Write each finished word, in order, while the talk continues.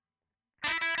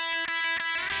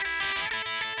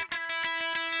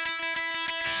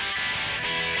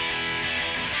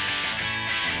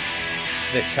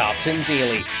The Tartan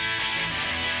Daily.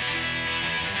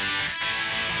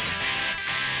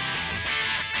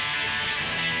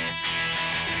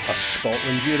 A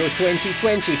Scotland Euro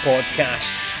 2020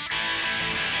 podcast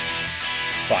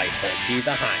by Hodgie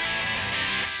the Hack.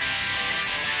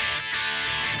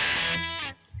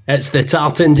 It's the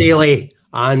Tartan Daily,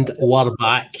 and we're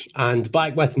back. And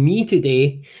back with me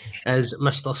today is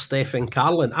Mr. Stefan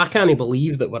Carlin. I can't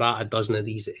believe that we're at a dozen of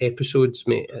these episodes,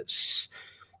 mate. It's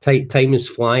time is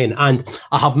flying. And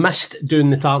I have missed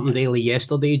doing the Tartan Daily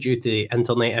yesterday due to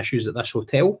internet issues at this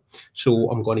hotel.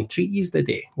 So I'm going to treat you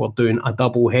today. We're doing a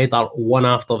double header, one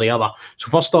after the other.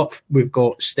 So first off, we've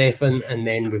got Stefan, and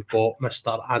then we've got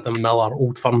Mr. Adam Miller,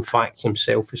 Old Firm Facts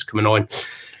himself, is coming on.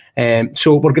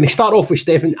 So we're going to start off with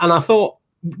Stefan. And I thought,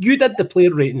 you did the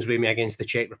player ratings with me against the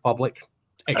Czech Republic.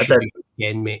 It should be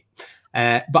again, mate.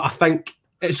 But I think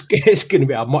it's going to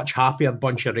be a much happier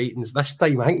bunch of ratings this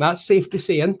time. I think that's safe to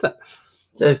say, isn't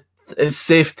it? It's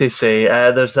safe to say.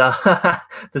 There's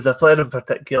a player in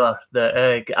particular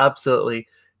that absolutely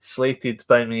slated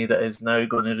by me that is now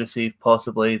going to receive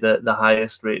possibly the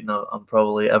highest rating I'm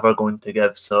probably ever going to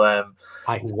give. So I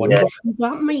wonder who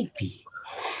that might be.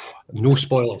 No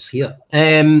spoilers here.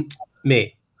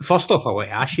 Mate, first off, I want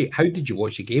to ask you, how did you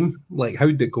watch the game? Like, how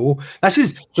did it go? This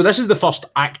is the first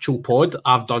actual pod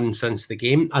I've done since the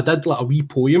game. I did like a wee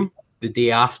poem the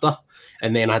day after,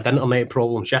 and then I had internet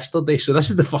problems yesterday. So this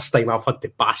is the first time I've had to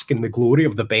bask in the glory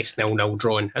of the best 0-0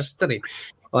 draw in history.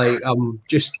 Like, I'm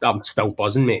still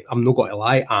buzzing, mate. I'm not going to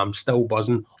lie, I'm still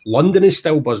buzzing. London is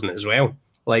still buzzing as well.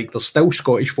 Like, there's still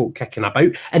Scottish folk kicking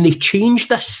about, and they changed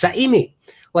this city, mate.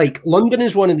 Like, London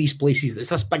is one of these places that's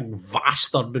this big,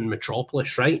 vast urban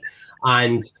metropolis, right?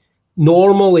 And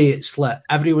normally it's like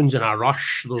everyone's in a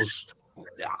rush.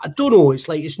 I don't know, it's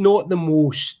like it's not the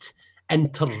most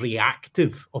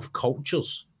interreactive of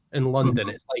cultures in London.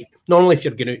 It's like, normally if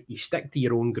you're going to, you stick to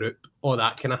your own group, all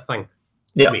that kind of thing.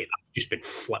 Yeah. Mate, that's just been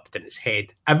flipped in its head.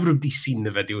 Everybody's seen the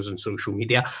videos on social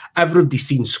media. Everybody's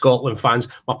seen Scotland fans.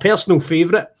 My personal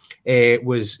favourite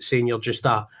was saying you're just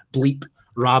a bleep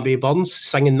Robbie Burns,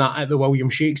 singing that at the William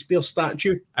Shakespeare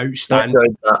statue.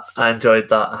 Outstanding. I enjoyed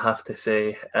that, I have to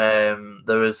say.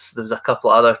 There was a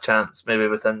couple of other chants maybe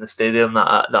within the stadium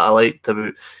that I liked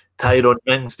about Tyrone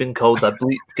Mings being called a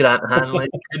bleep Grant Hanley.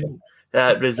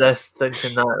 Couldn't resist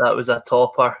thinking that was a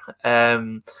topper,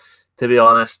 to be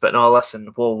honest. But no, listen,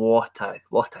 what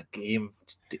a game.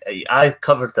 I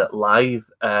covered it live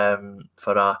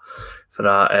for a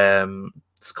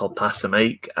it's called Pass the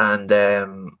Mic, and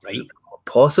right.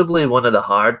 Possibly one of the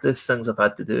hardest things I've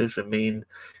had to do is remain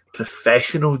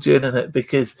professional during it,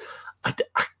 because I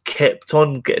kept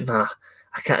on getting I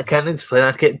can't explain.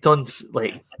 I kept on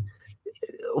like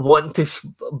wanting to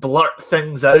blurt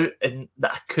things out and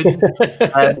that I couldn't.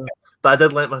 But I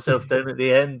did let myself down at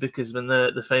the end, because when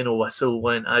the final whistle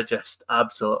went, I just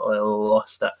absolutely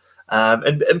lost it.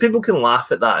 And people can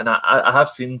laugh at that, and I have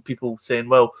seen people saying,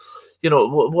 well, you know,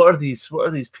 what are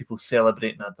these people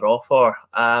celebrating a draw for?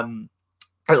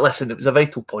 Listen, it was a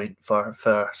vital point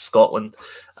for Scotland,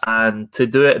 and to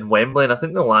do it in Wembley. And I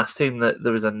think the last time that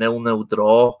there was a 0-0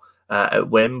 draw at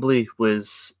Wembley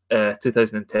was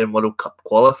 2010 World Cup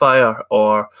qualifier,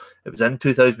 or it was in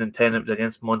 2010. It was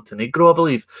against Montenegro, I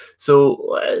believe.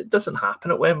 So it doesn't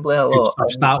happen at Wembley a lot.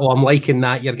 I'm liking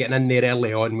that you're getting in there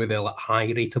early on with the high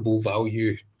rateable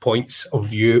value points of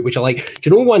view, which I like. Do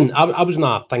you know one? I was on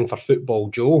a thing for Football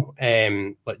Joe,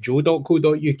 like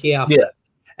joe.co.uk after. Yeah.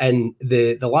 And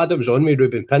the lad that was on with,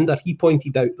 Ruben Pinder, he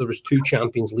pointed out there was 2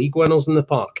 Champions League winners in the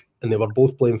park, and they were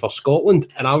both playing for Scotland.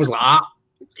 And I was like,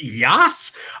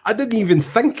 yes, I didn't even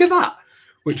think of that,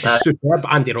 which is superb.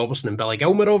 Andy Robertson and Billy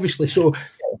Gilmour, obviously. So,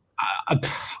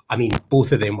 I mean,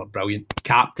 both of them were brilliant.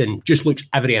 Captain, just looks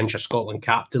every inch of Scotland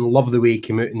captain. Love the way he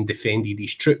came out and defended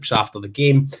his troops after the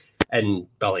game. And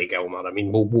Billy Gilmour, I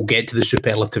mean, we'll get to the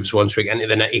superlatives once we get into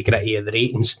the nitty-gritty of the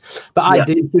ratings. But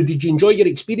did you enjoy your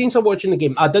experience of watching the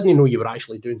game? I didn't know you were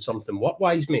actually doing something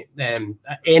work-wise, mate.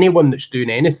 Anyone that's doing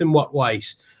anything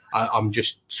work-wise, I'm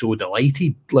just so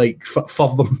delighted, like,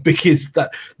 for them, because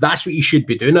that's what you should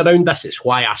be doing around this. It's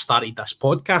why I started this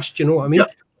podcast, you know what I mean?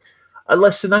 Yeah.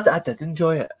 Listen, I did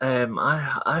enjoy it.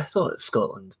 I thought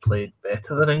Scotland played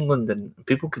better than England, and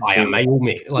people could say,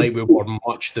 mate, like, we were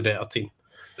much the better team.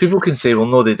 People can say, well,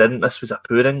 no, they didn't. This was a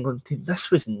poor England team.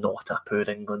 This was not a poor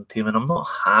England team, and I'm not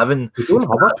having... We don't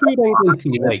have a poor England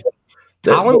team, like,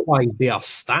 talent-wise, they are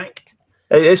stacked.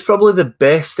 It's probably the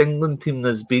best England team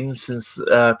there's been since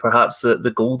perhaps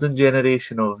the golden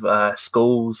generation of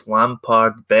Scholes,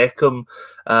 Lampard, Beckham,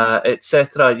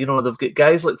 etc. You know, they've got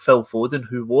guys like Phil Foden,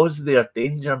 who was their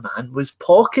danger man, was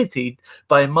pocketed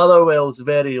by Motherwell's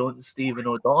very own Stephen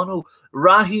O'Donnell.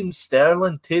 Raheem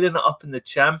Sterling tearing it up in the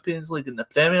Champions League and the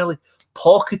Premier League,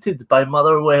 pocketed by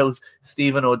Motherwell's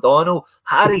Stephen O'Donnell.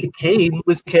 Harry Kane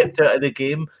was kept out of the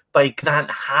game by Grant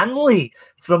Hanley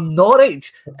from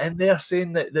Norwich, and they're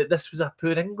saying that this was a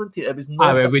poor England team. It was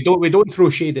not. We don't throw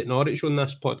shade at Norwich on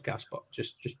this podcast, but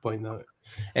just point that out.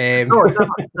 No,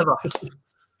 never.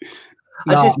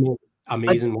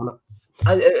 Amazing, wasn't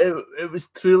it? It was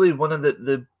truly one of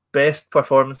the best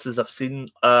performances I've seen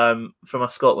from a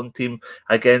Scotland team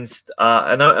against,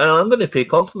 and I'm going to pay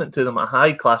compliment to them, a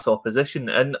high class opposition,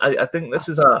 and I think this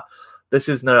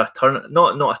is now a turn,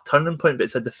 not a turning point, but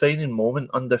it's a defining moment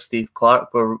under Steve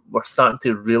Clarke, where we're starting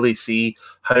to really see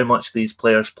how much these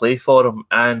players play for him.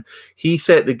 And he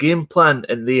set the game plan,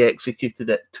 and they executed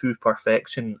it to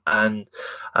perfection. And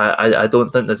I don't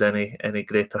think there's any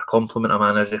greater compliment a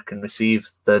manager can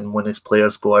receive than when his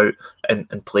players go out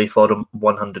and play for him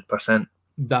 100%.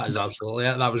 That is absolutely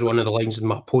it. That was one of the lines in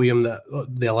my poem, that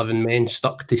the 11 men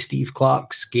stuck to Steve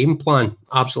Clarke's game plan.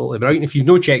 Absolutely brilliant. If you've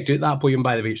not checked out that poem,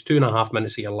 by the way, it's 2.5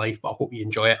 minutes of your life, but I hope you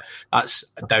enjoy it. That's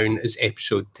down as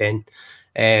episode 10.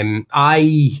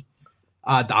 I'm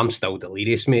still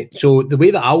delirious, mate. So the way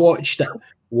that I watched it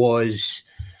was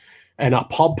in a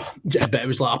pub, but it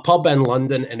was like a pub in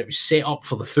London, and it was set up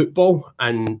for the football,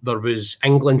 and there was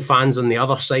England fans on the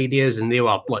other side of us, and they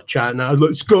were like chatting,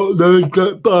 "Let Scotland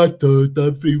get battered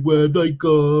everywhere they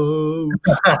go."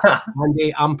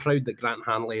 And I'm proud that Grant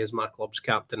Hanley is my club's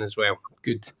captain as well.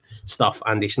 Good stuff.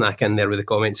 Andy Snack in there with the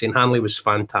comments saying Hanley was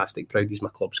fantastic. Proud he's my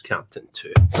club's captain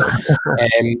too.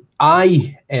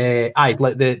 I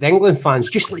like the England fans.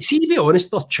 Just like, see, to be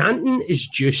honest, their chanting is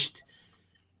just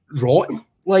rotten.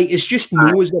 Like, it's just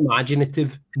no as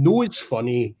imaginative, no as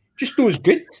funny, just no as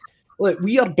good. Like,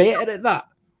 we are better at that.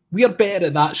 We are better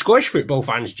at that. Scottish football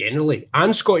fans generally,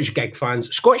 and Scottish gig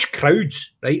fans, Scottish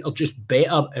crowds, right, are just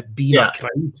better at being a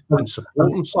crowd and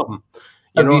supporting something.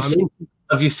 You know what I mean?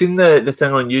 Have you seen the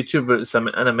thing on YouTube where it's an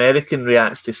American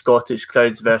reacts to Scottish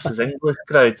crowds versus English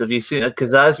crowds? Have you seen it?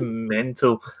 Because that's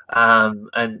mental.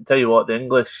 And tell you what, the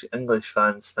English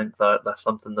fans think that there's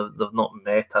something they've not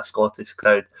met a Scottish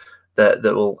crowd that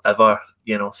will ever,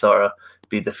 sort of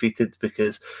be defeated,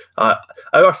 because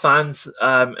our fans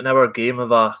in our game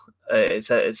of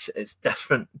it's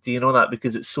different. Do you know that?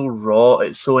 Because it's so raw,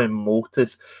 it's so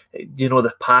emotive.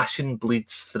 The passion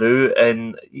bleeds through,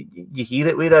 and you hear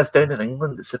it. Whereas down in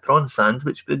England, it's the prawn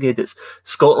sandwich brigade. It's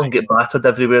Scotland get battered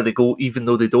everywhere they go, even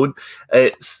though they don't.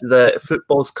 It's the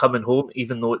football's coming home,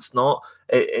 even though it's not.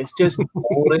 It's just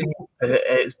boring.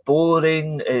 It's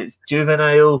boring. It's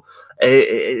juvenile.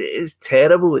 It's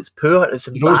terrible. It's poor. It's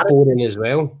embarrassing. Boring as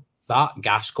well. That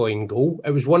Gascoigne goal,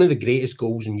 it was one of the greatest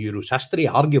goals in Euros history,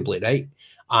 arguably, right?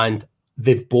 And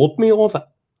they've bored me of it.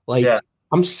 Like,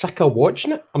 I'm sick of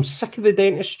watching it. I'm sick of the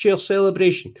dentist chair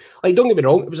celebration. Like, don't get me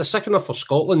wrong, it was a sick enough for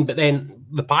Scotland, but then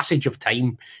the passage of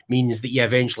time means that you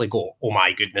eventually go, oh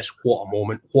my goodness, what a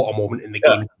moment in the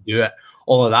game to do it.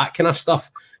 All of that kind of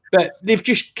stuff. But they've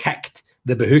just kicked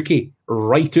the Bahookie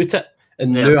right out it.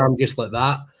 And now I'm just like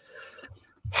that.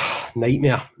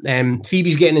 Nightmare.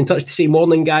 Phoebe's getting in touch to say,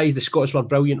 morning guys, the Scots were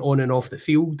brilliant on and off the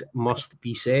field, must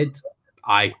be said.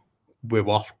 Aye, we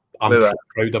were. I'm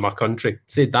proud of my country.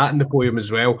 Said that in the poem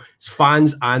as well. It's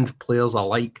fans and players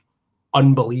alike.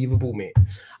 Unbelievable, mate.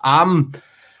 I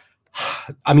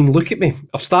mean, look at me.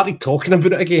 I've started talking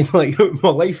about it again. Like,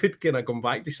 my life had kind of gone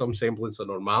back to some semblance of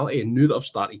normality, and now that I've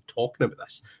started talking about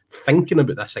this, thinking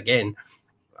about this again,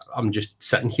 I'm just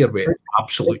sitting here with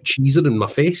absolute cheeser in my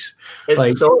face.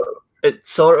 It's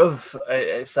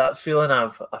that feeling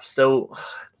I've still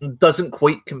doesn't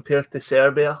quite compare to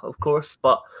Serbia, of course,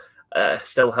 but I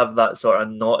still have that sort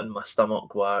of knot in my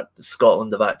stomach where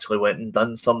Scotland have actually went and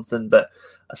done something. But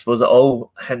I suppose it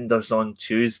all hinders on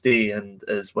Tuesday, and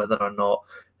is whether or not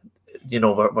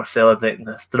we're celebrating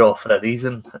this draw for a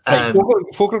reason.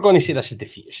 Folk are going to say this is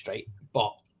defeatist, right?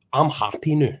 But I'm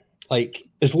happy now. Like,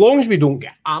 as long as we don't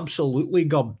get absolutely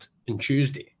gubbed on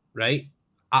Tuesday, right?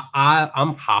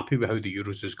 I'm happy with how the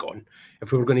Euros has gone.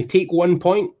 If we were going to take 1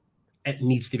 point, it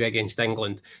needs to be against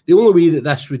England. The only way that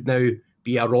this would now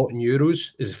be a rotten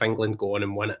Euros is if England go on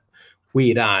and win it.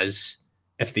 Whereas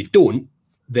if they don't,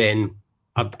 then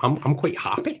I'm quite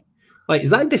happy. Like, is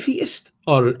that defeatist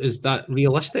or is that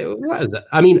realistic? What is it?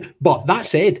 I mean, but that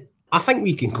said, I think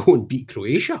we can go and beat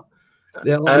Croatia.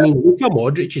 I mean, Luka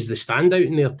Modric is the standout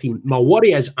in their team. My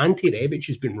worry is Ante Rebic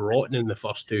has been rotten in the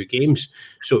first 2 games,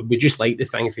 so it'd be just like the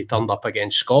thing if he turned up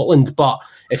against Scotland. But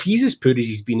if he's as poor as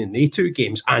he's been in the 2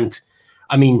 games, and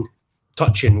I mean,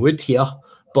 touching wood here,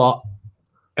 but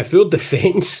if their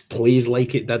defence plays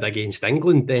like it did against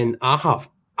England, then I have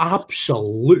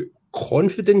absolute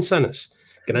confidence in us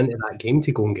getting into that game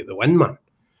to go and get the win, man.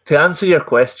 To answer your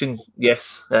question,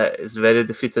 yes, it's very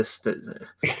defeatist.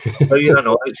 How you're an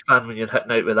Norwich fan when you're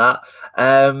hitting out with that.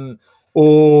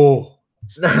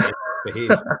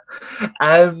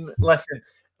 Listen,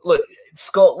 look,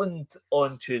 Scotland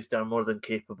on Tuesday are more than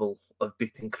capable of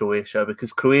beating Croatia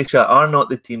because Croatia are not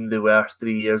the team they were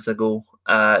 3 years ago.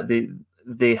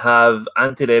 They have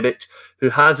Ante Rebic, who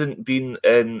hasn't been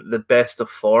in the best of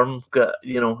form,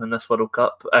 in this World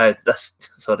Cup, this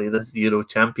Euro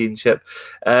Championship.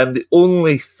 The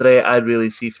only threat I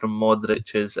really see from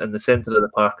Modric is in the centre of the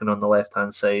park and on the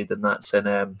left-hand side, and that's in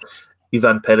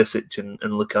Ivan Perisic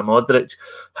and Luka Modric.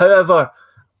 However,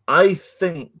 I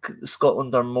think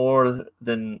Scotland are more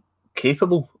than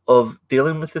capable of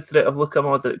dealing with the threat of Luka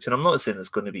Modric, and I'm not saying it's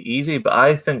going to be easy, but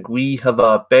I think we have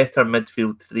a better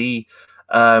midfield 3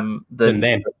 than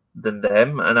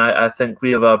them, and I think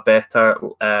we have a better.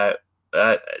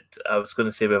 I was going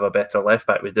to say we have a better left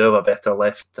back. We do have a better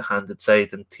left-handed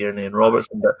side in Tierney and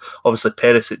Robertson, but obviously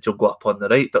Perisic will go up on the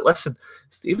right. But listen,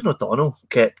 Stephen O'Donnell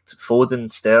kept Foden,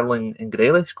 Sterling, and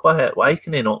Grealish quiet. Why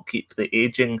can he not keep the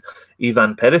ageing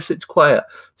Ivan Perisic quiet?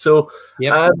 So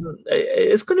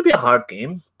it's going to be a hard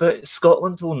game, but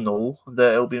Scotland will know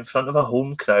that it'll be in front of a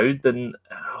home crowd, and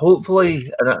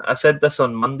hopefully, and I said this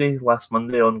on last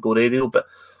Monday on Go Radio, but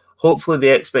hopefully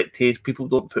people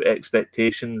don't put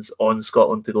expectations on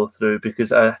Scotland to go through,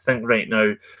 because I think right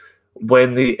now,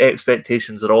 when the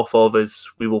expectations are off of us,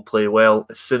 we will play well.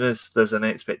 As soon as there's an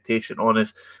expectation on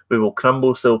us, we will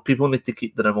crumble. So people need to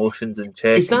keep their emotions in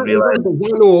check. Is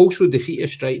that also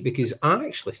defeatist, right? Because I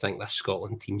actually think this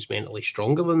Scotland team's mentally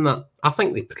stronger than that. I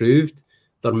think they proved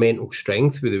their mental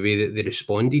strength with the way that they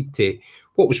responded to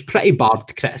what was pretty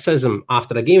barbed criticism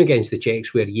after a game against the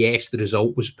Czechs where, yes, the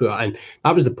result was poor. And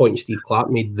that was the point Steve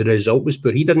Clarke made. The result was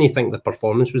poor. He didn't think the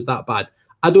performance was that bad.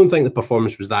 I don't think the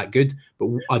performance was that good, but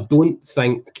I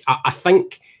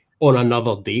think on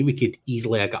another day we could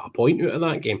easily have got a point out of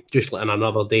that game. Just like on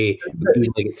another day, we could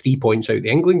easily get 3 points out of the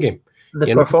England game.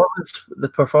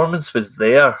 The performance was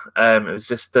there. It was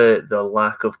just the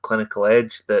lack of clinical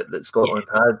edge that Scotland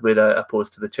had,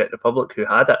 opposed to the Czech Republic, who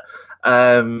had it.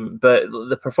 But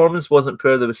the performance wasn't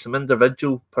poor. There was some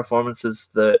individual performances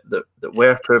that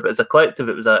were poor, but as a collective,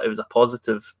 it was a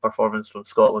positive performance from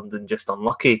Scotland and just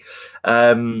unlucky.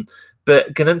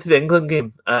 But going into the England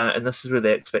game, and this is where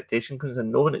the expectation comes in,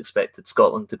 no one expected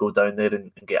Scotland to go down there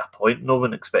and get a point. No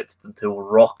one expected them to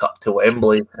rock up to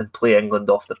Wembley and play England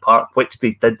off the park, which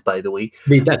they did, by the way.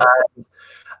 They did.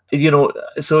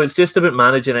 So it's just about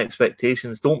managing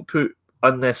expectations. Don't put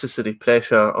unnecessary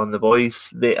pressure on the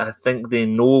boys. I think they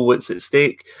know what's at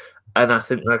stake. And I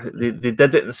think they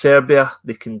did it in Serbia.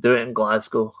 They can do it in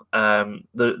Glasgow.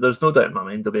 There's no doubt in my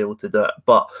mind they'll be able to do it.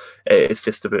 But it's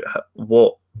just about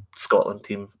what Scotland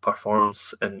team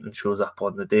performs and shows up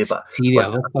on the day. But see the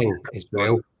other thing as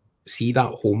well. See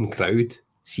that home crowd.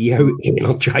 See how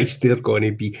energised they're going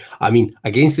to be. I mean,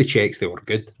 against the Czechs, they were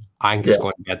good. I think it's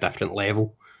going to be a different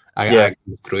level. Against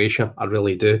Croatia, I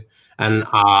really do. And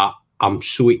I'm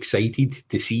so excited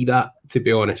to see that, to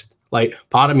be honest. Like,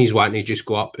 part of me is wanting to just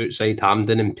go up outside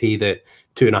Hampden and pay the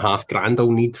 $2,500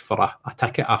 I'll need for a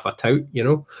ticket off a tout, you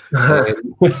know?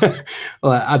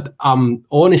 I'm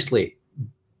honestly,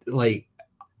 like,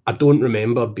 I don't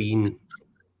remember being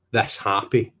this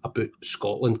happy about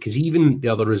Scotland, because even the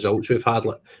other results we've had,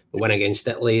 like the win against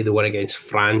Italy, the win against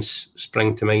France,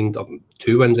 spring to mind, or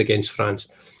 2 wins against France,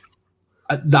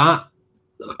 that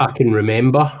I can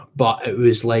remember, but it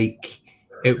was like,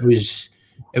 it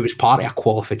was part of a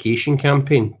qualification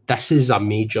campaign. This is a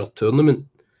major tournament.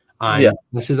 And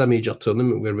this is a major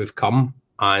tournament where we've come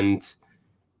and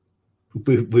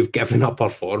we've given a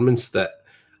performance that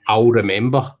I'll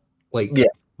remember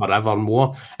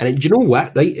forevermore. And do you know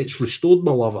what? Right? It's restored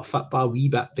my love of football a wee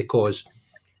bit, because,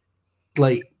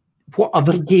 like, what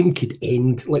other game could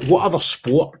end? Like, what other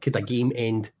sport could a game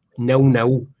end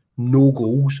 0-0, no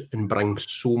goals, and bring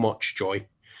so much joy?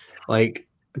 Like,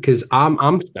 because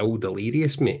I'm still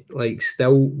delirious, mate. Like,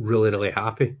 still really, really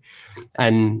happy.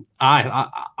 And I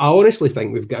honestly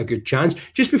think we've got a good chance.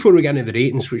 Just before we get into the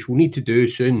ratings, which we'll need to do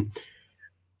soon,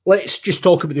 let's just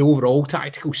talk about the overall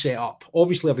tactical setup.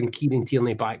 Obviously, having Kieran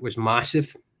Tierney back was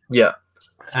massive. Yeah.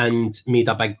 And made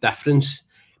a big difference.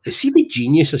 But see the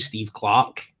genius of Steve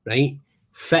Clarke, right?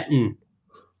 Fitting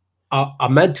a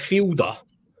midfielder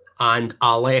and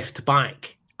a left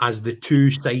back as the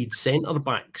two side centre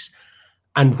backs.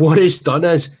 And what it's done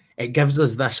is it gives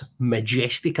us this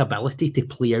majestic ability to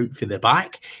play out for the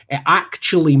back. It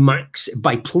actually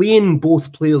by playing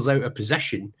both players out of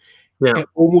position, it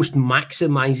almost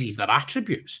maximises their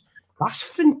attributes. That's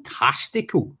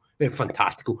fantastic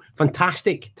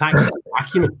tactical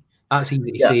acumen. That's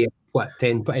easy to say. What,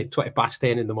 20 past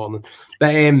 10 in the morning?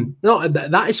 But no,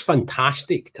 that is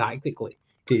fantastic tactically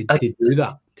to do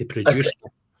that, to produce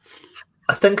that.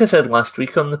 I think I said last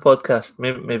week on the podcast,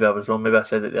 maybe I was wrong, maybe I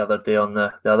said it the other day on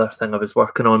the other thing I was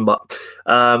working on, but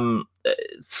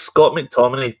Scott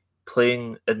McTominay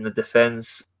playing in the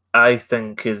defence, I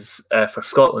think, is for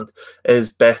Scotland,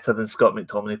 is better than Scott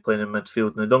McTominay playing in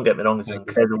midfield. Now, don't get me wrong, he's an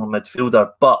incredible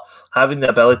midfielder, but having the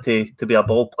ability to be a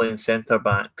ball-playing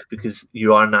centre-back, because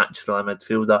you are naturally a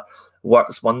midfielder,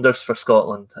 works wonders for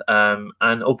Scotland.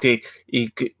 And, okay, he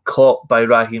got caught by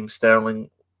Raheem Sterling,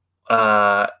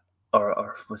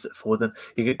 or was it Foden?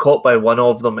 He got caught by one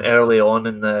of them early on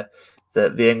in the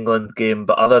England game,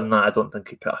 but other than that, I don't think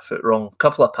he put a foot wrong. A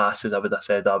couple of passes, I would have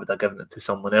said I would have given it to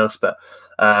someone else, but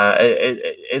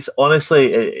it's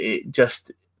honestly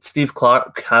just Steve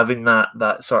Clarke having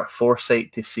that sort of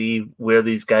foresight to see where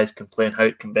these guys can play and how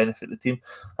it can benefit the team.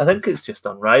 I think it's just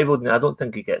unrivaled, and I don't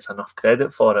think he gets enough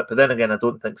credit for it. But then again, I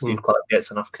don't think Steve Clarke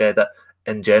gets enough credit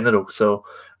in general. So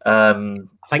I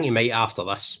think he might after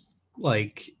this.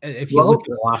 Like, if you look at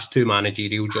the last two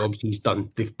managerial jobs he's done,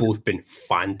 they've both been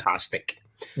fantastic.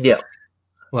 Yeah.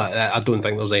 Well, I don't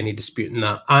think there's any disputing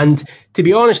that. And to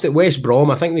be honest, at West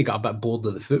Brom, I think they got a bit bored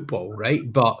of the football, right?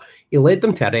 But he led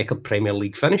them to a record Premier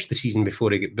League finish the season before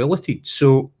he got bulleted.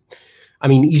 So, I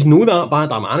mean, he's no that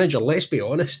bad a manager, let's be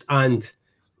honest. And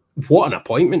what an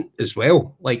appointment as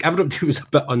well. Like, everybody was a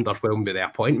bit underwhelmed by the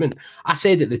appointment. I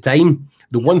said at the time,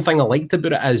 the one thing I liked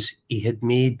about it is he had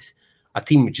made a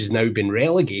team which has now been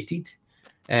relegated,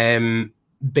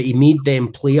 but he made them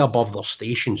play above their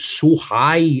station, so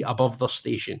high above their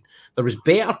station. There was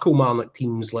better Kilmarnock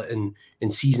teams in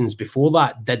seasons before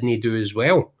that, didn't he do as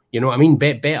well? You know what I mean?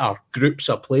 Better groups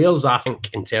of players, I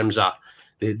think, in terms of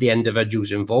the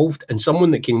individuals involved. And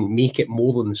someone that can make it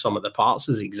more than the sum of the parts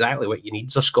is exactly what you need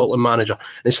as a Scotland manager.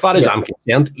 And as far as I'm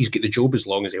concerned, he's got the job as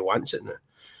long as he wants it now.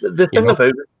 The thing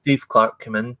about Steve Clarke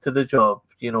came into the job,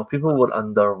 you know, people were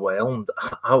underwhelmed.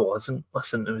 I wasn't.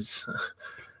 Listen, it was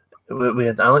we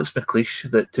had Alex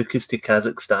McLeish that took us to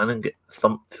Kazakhstan and get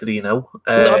thumped 3-0.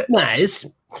 Nice.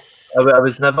 I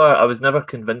was never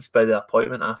convinced by the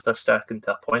appointment after starting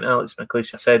to appoint Alex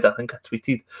McLeish. I think I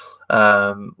tweeted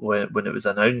when it was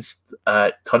announced,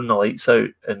 turn the lights out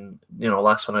and, you know,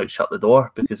 last one out, shut the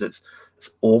door, because it's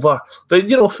over. But,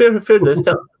 you know, fair dues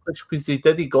to McLeish, because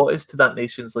he got us to that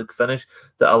Nations League finish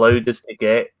that allowed us to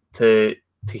get to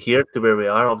here, to where we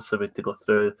are. Obviously, we had to go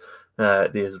through the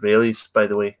Israelis, by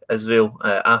the way. Israel,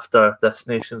 after this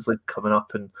Nations League coming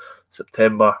up in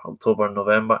September, October,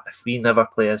 November. If we never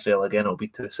play Israel again, it'll be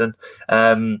too soon.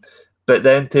 But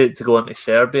then to go into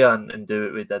Serbia and do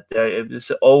what we did there, it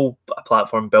was all a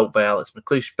platform built by Alex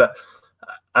McLeish. But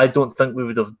I don't think we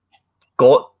would have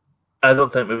got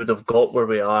where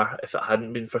we are if it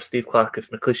hadn't been for Steve Clarke. If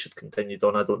McLeish had continued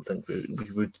on, I don't think we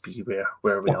would be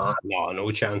where we are.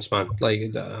 No chance, man. Like,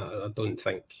 I don't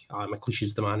think McLeish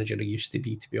is the manager he used to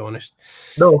be honest.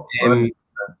 No.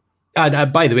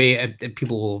 And by the way,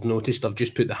 people will have noticed I've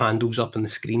just put the handles up on the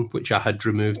screen, which I had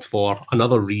removed for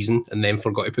another reason and then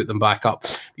forgot to put them back up.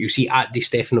 You see, at Di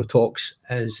Stefano Talks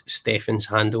is Stefan's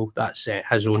handle. That's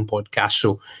his own podcast,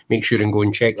 so make sure and go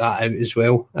and check that out as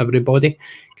well, everybody,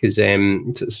 because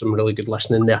some really good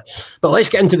listening there. But let's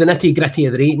get into the nitty-gritty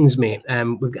of the ratings, mate.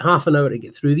 We've got half an hour to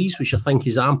get through these, which I think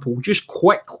is ample. Just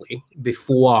quickly,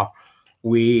 before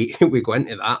we go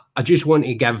into that, I just want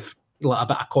to give a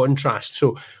bit of contrast.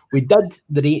 So we did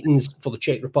the ratings for the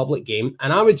Czech Republic game,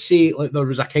 and I would say like there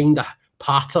was a kind of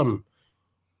pattern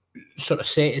sort of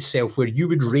set itself where you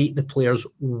would rate the players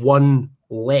one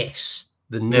less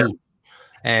than me.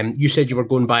 You said you were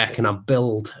going by a kind of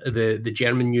Bild, the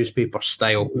German newspaper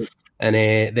style, and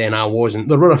then I wasn't.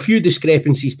 There were a few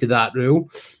discrepancies to that rule.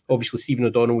 Obviously, Stephen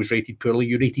O'Donnell was rated poorly.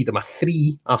 You rated him a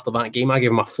 3 after that game. I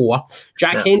gave him a 4.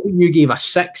 Jack Henry, you gave a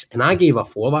 6, and I gave a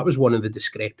 4. That was one of the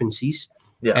discrepancies.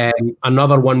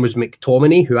 Another one was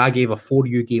McTominay, who I gave a 4,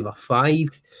 you gave a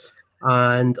 5.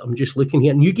 And I'm just looking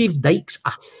here, and you gave Dykes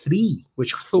a 3,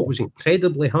 which I thought was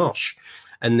incredibly harsh.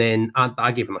 And then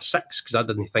I gave him a 6 because I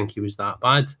didn't think he was that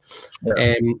bad.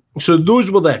 So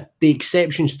those were the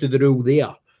exceptions to the rule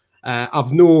there.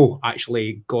 I've no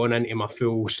actually gone into my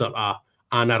full sort of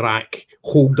Anorak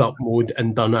hold-up mode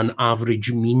and done an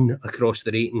average mean across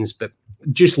the ratings. But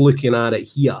just looking at it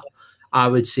here, I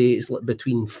would say it's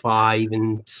between 5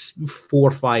 and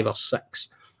 4, 5 or 6.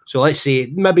 So let's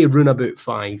say maybe run about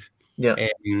 5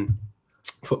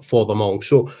 for them all.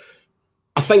 So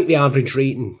I think the average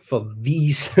rating for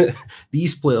these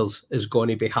players is going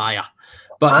to be higher.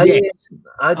 But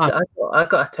I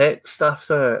got a text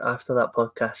after that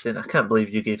podcast saying, I can't believe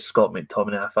you gave Scott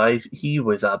McTominay a 5. He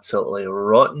was absolutely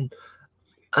rotten.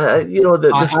 I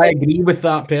agree with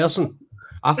that person.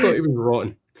 I thought he was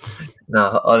rotten.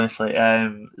 No, honestly,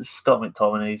 Scott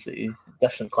McTominay's a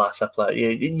different class of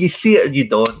player. You see it and you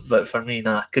don't, but for me,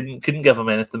 nah, couldn't give him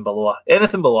anything below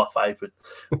a 5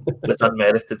 was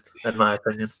unmerited, in my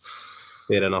opinion.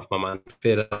 Fair enough, my man.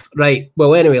 Fair enough. Right.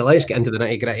 Well, anyway, let's get into the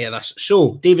nitty-gritty of this.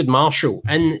 So, David Marshall,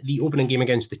 in the opening game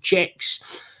against the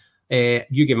Czechs,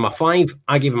 you gave him a 5.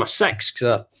 I gave him a 6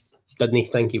 because I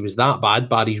didn't think he was that bad.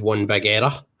 Barry's one big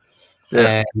error.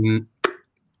 Yeah.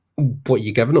 What are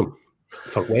you giving him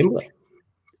for Wembley?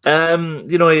 He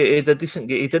had a decent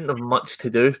game. He didn't have much to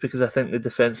do because I think the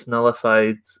defence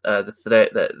nullified the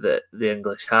threat that the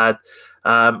English had.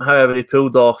 However, he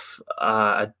pulled off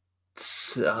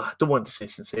I don't want to say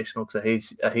sensational because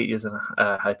I hate using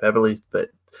hyperbole, but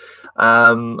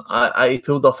I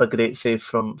pulled off a great save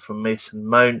from Mason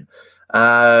Mount,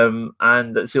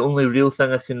 and it's the only real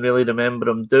thing I can really remember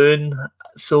him doing.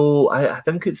 So I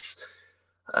think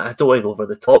I don't want to go over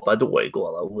the top. I don't want to go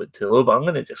a little bit too low, but I'm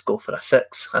going to just go for a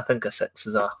 6. I think a 6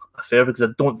 is a fair because I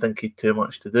don't think he had too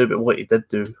much to do, but what he did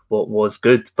do was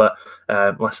good. But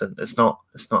listen, it's not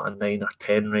a 9 or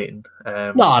 10 rating.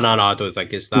 No, I don't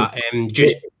think it's that.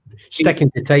 Just sticking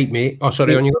to type, mate. Oh,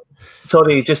 sorry, on you.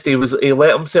 Sorry, he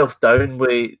let himself down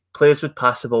where players would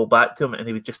pass the ball back to him and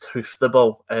he would just hoof the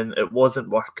ball and it wasn't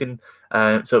working.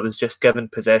 So it was just giving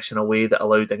possession away that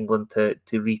allowed England to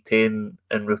retain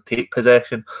and rotate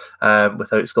possession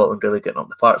without Scotland really getting up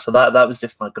the park. So that was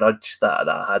just my grudge that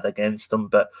I had against him,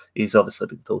 but he's obviously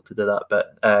been told to do that.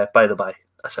 But by the by,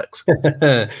 a 6.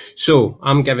 So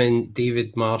I'm giving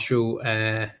David Marshall...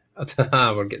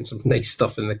 we're getting some nice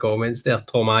stuff in the comments there.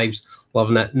 Tom Ives,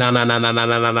 loving it.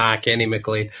 Nah. Kenny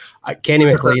McLean. Kenny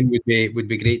McLean would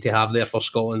be great to have there for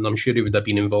Scotland. I'm sure he would have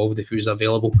been involved if he was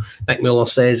available. Nick Muller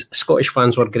says, Scottish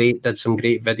fans were great, did some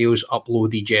great videos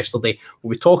uploaded yesterday.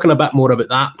 We'll be talking a bit more about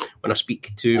that when I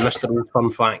speak to Mr. Old Fun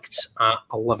Facts at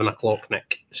 11 o'clock,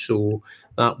 Nick. So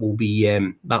that will be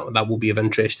that will be of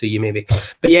interest to you, maybe.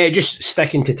 But yeah, just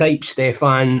sticking to type,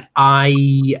 Stefan. I'm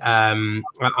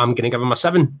going to give him a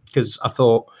 7 because I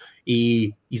thought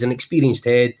he's an experienced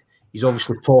head. He's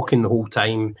obviously talking the whole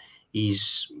time.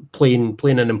 He's playing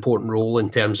an important role in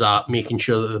terms of making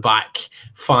sure that the back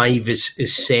 5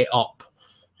 is set up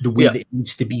the way that it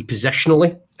needs to be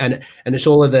positionally, and it's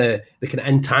all of the kind of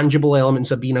intangible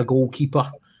elements of being a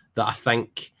goalkeeper that I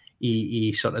think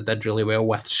he sort of did really well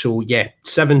with. So yeah,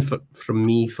 7 from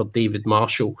me for David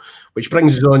Marshall, which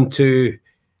brings us on to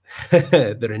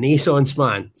the Renaissance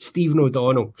man, Stephen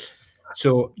O'Donnell.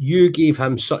 So you gave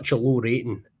him such a low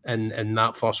rating in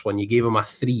that first one. You gave him a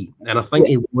 3, and I think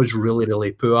he was really,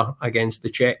 really poor against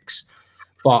the Czechs.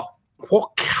 But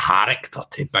what character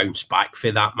to bounce back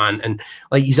for that, man. And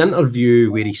like his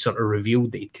interview where he sort of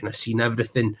revealed that he'd kind of seen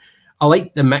everything. I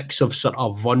like the mix of sort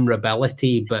of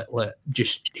vulnerability, but like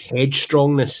just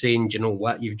headstrongness, saying, do you know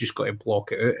what, you've just got to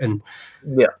block it out. And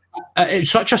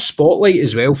it's such a spotlight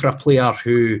as well for a player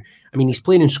who, I mean, he's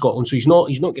playing in Scotland, so he's not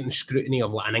getting the scrutiny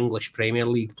of like an English Premier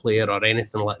League player or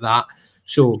anything like that.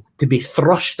 So to be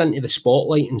thrust into the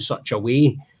spotlight in such a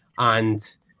way and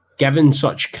given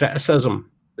such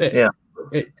criticism,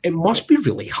 it must be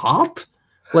really hard.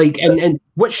 Like, and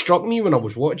what struck me when I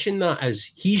was watching that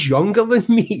is he's younger than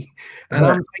me, and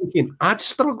I'm thinking I'd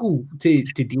struggle to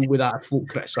deal with that if folk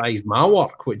criticise my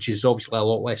work, which is obviously a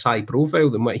lot less high profile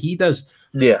than what he does.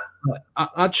 Yeah,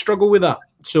 I'd struggle with that.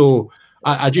 So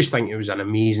I just think it was an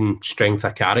amazing strength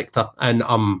of character, and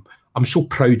I'm so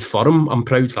proud for him. I'm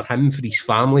proud for him, for his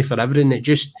family, for everything. It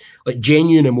just like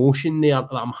genuine emotion there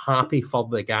that I'm happy for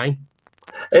the guy.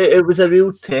 It was a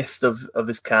real test of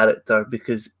his character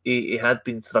because he had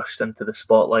been thrust into the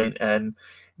spotlight, and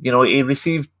he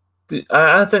received,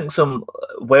 I think, some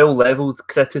well-leveled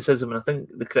criticism, and I think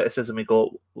the criticism he got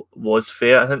was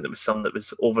fair. I think there was some that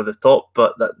was over the top,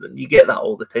 but you get that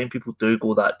all the time. People do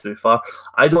go that too far.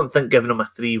 I don't think giving him a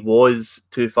 3 was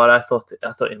too far. I thought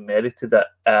he merited it.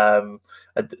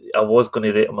 I was going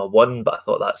to rate him a 1, but I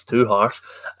thought that's too harsh.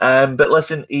 But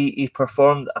listen, he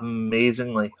performed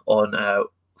amazingly on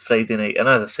Friday night. And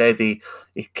as I said, he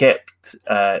kept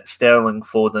Sterling,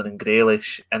 Foden and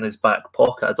Grealish in his back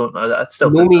pocket. I don't know. I'd still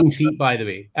no mean feat, by the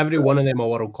way. Every one of them a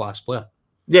world-class player.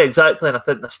 Yeah, exactly. And I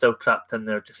think they're still trapped in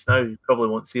there just now. You probably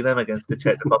won't see them against the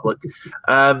Czech Republic.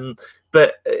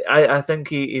 But I think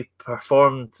he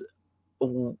performed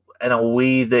in a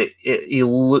way that he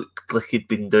looked like he'd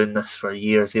been doing this for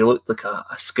years. He looked like a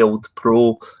skilled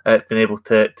pro at being able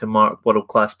to mark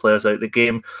world-class players out of the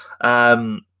game.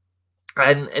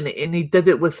 And he did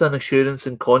it with an assurance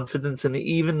and confidence. And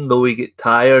even though he got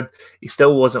tired, he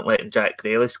still wasn't letting Jack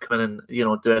Grealish come in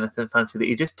and do anything fancy. That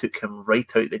he just took him right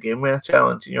out of the game with a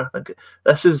challenge. And I think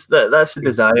that's the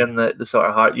desire and the sort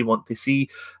of heart you want to see.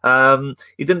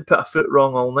 He didn't put a foot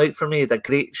wrong all night for me. He had a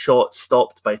great shot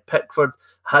stopped by Pickford.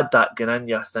 Had that gone in,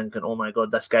 you're thinking, oh my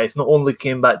God, this guy's not only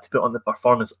came back to put on the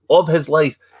performance of his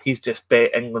life, he's just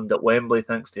bet England at Wembley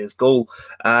thanks to his goal.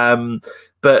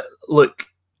 But look,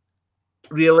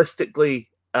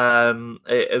 realistically,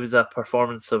 it was a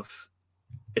performance of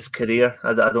his career.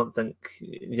 I don't think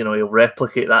he'll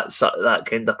replicate that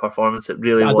kind of performance. It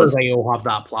really was. I don't think he'll have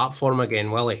that platform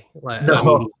again, will he? No. I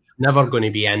mean, he's never going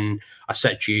to be in a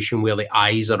situation where the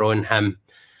eyes are on him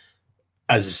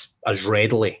as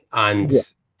readily, and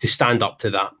to stand up to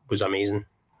that was amazing.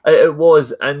 It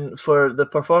was, and for the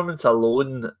performance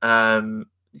alone,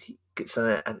 he gets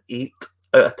an 8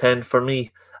 out of 10 for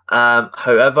me.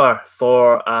 However,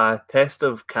 for a test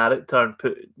of character and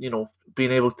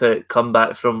being able to come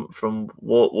back from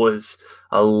what was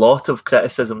a lot of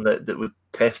criticism that would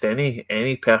test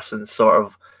any person's sort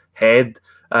of head,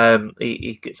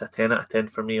 he gets a 10 out of 10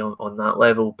 for me on that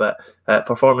level. But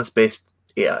performance based,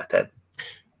 8 out of 10.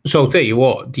 So I'll tell you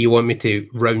what, do you want me to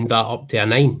round that up to a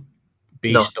 9?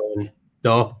 Based on...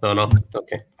 No.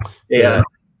 Okay. Yeah.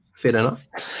 Fair enough.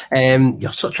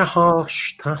 You're such a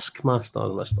harsh taskmaster,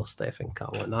 Mr. Stephen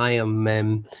Carlin.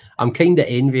 I'm kind of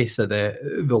envious of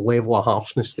the level of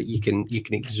harshness that you can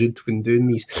exude when doing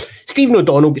these. Stephen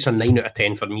O'Donnell gets a 9 out of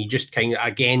 10 for me, just kind of,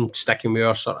 again, sticking with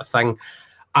our sort of thing.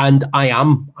 And I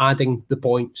am adding the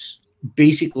points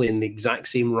basically in the exact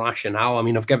same rationale. I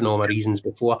mean, I've given all my reasons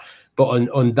before, but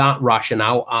on that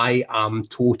rationale, I am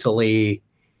totally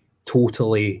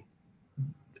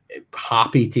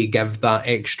happy to give that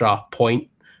extra point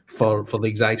for the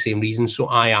exact same reason. So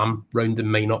I am rounding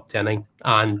mine up to a 9,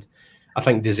 and I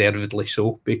think deservedly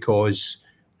so, because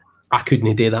I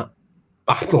couldn't do that.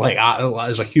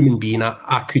 As a human being,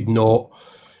 I could not.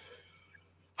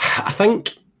 I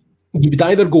think you would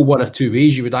either go one or two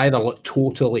ways. You would either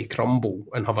totally crumble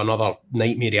and have another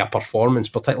nightmare performance,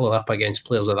 particularly up against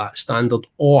players of that standard,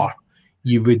 or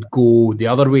you would go the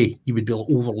other way. You would be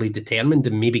overly determined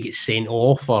and maybe get sent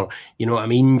off, or, you know what I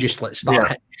mean, just start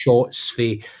hitting shots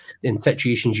in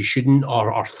situations you shouldn't,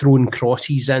 or throwing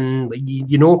crosses in, but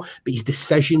his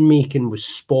decision making was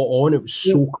spot on. It was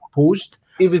so composed.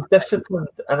 He was disciplined,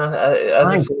 and as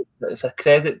I said, it's a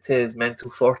credit to his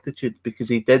mental fortitude, because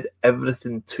he did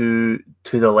everything to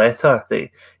the letter that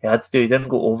he had to do. He didn't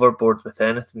go overboard with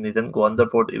anything. He didn't go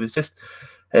underboard. It was just,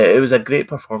 it was a great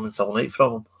performance all night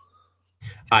from him.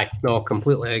 Aye, no,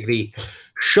 completely agree.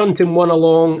 Shunting one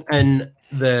along in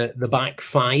the back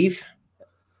five,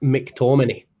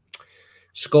 McTominay.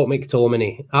 Scott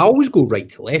McTominay. I always go right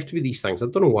to left with these things. I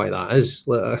don't know why that is.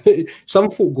 Some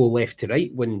folk go left to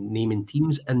right when naming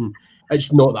teams, and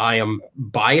it's not that I am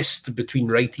biased between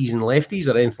righties and lefties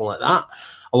or anything like that.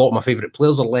 A lot of my favourite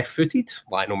players are left-footed,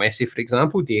 Lionel Messi, for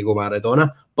example, Diego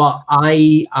Maradona, but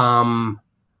I am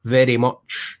very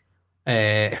much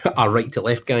a right to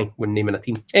left guy when naming a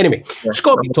team. Anyway,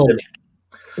 Scott McTominay.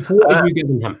 What are you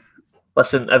giving him?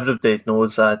 Listen, everybody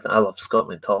knows I love Scott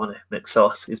McTominay,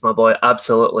 McSauce. He's my boy.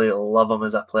 Absolutely love him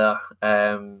as a player.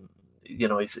 He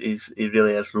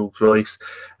really is Rolls Royce.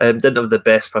 Didn't have the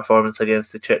best performance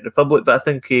against the Czech Republic, but I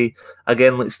think he,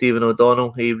 again, like Stephen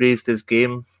O'Donnell, he raised his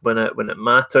game when it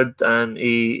mattered, and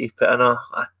he put in a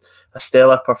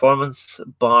stellar performance,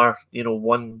 bar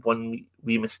one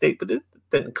wee mistake, but it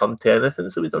didn't come to anything,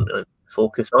 so we don't really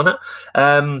focus on it.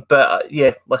 But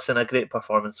listen, a great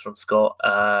performance from Scott.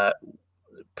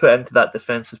 Put into that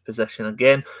defensive position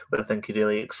again, where I think he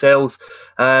really excels.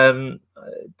 Didn't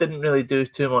really do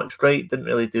too much right, didn't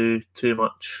really do too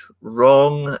much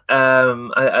wrong.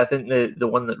 I think the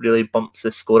one that really bumps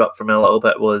the score up for me a little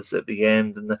bit was at the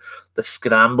end, and the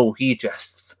scramble. He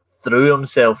just threw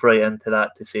himself right into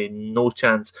that to say, no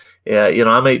chance.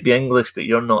 I might be English, but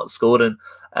you're not scoring.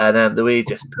 And the way he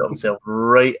just put himself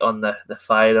right on the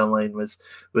firing line was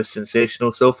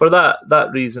sensational. So for that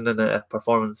reason and a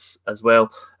performance as well,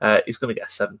 he's going to get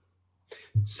a 7.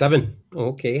 7.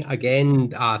 Okay.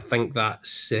 Again, I think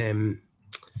that's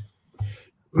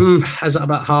Is it a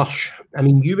bit harsh? I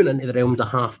mean, you went into the realms of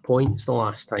half points the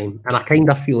last time, and I kind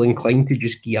of feel inclined to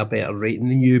just give a better rating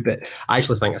than you, but I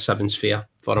actually think a 7's fair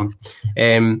for him.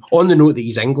 On the note that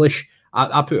he's English,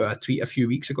 I put out a tweet a few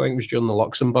weeks ago, I think it was during the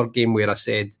Luxembourg game, where I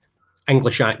said,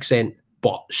 English accent,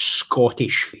 but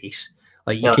Scottish face.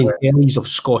 Like, you can tell he's of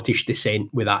Scottish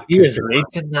descent with that. He was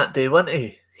raging that day, wasn't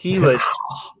he? He was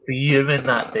fuming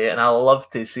that day, and I love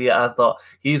to see it. I thought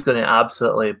he's going to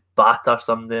absolutely batter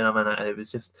somebody in a minute, and it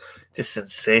was just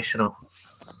sensational.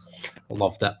 I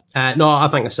loved it. No, I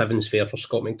think a 7's fair for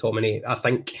Scott McTominay. I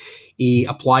think he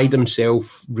applied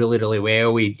himself really, really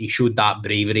well. He showed that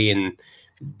bravery and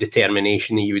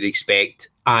determination that you would expect.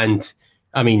 And,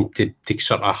 I mean, to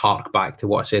sort of hark back to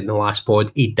what I said in the last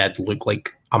pod, he did look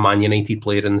like a Man United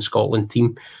player in the Scotland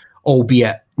team,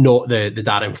 albeit not the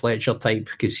Darren Fletcher type,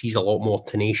 because he's a lot more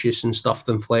tenacious and stuff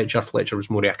than Fletcher. Fletcher was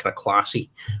more a kind of classy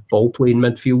ball-playing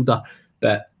midfielder.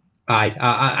 But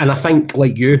and I think,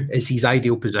 like you, is his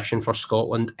ideal position for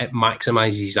Scotland. It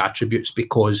maximises his attributes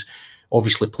because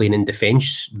obviously playing in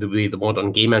defence, the way the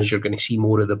modern game is, you're going to see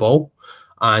more of the ball.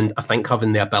 And I think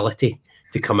having the ability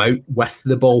to come out with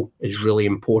the ball is really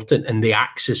important. And the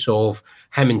axis of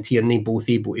him and Tierney both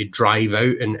able to drive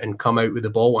out and come out with the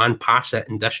ball and pass it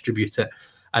and distribute it.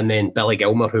 And then Billy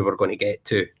Gilmour, who we're going to get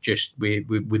to, just with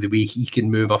the way he can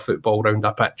move a football around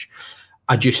a pitch.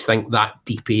 I just think that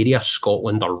deep area,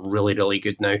 Scotland are really, really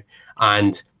good now.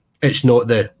 And it's not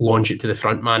the launch it to the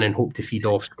front man and hope to feed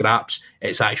off scraps.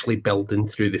 It's actually building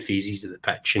through the phases of the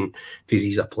pitch and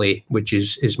phases of play, which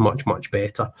is much, much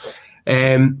better.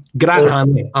 Grant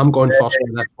Hanley, I'm going first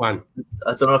with this one.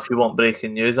 I don't know if you want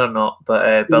breaking news or not,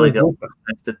 but Billy Gilmour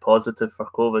tested positive for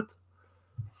COVID.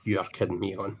 You are kidding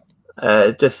me on.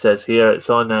 It just says here, it's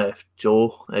on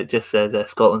Joe. It just says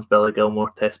Scotland's Billy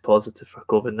Gilmour test positive for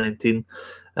COVID-19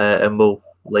 and will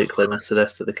likely miss the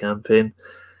rest of the campaign.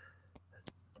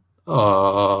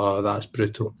 Oh, that's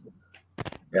brutal.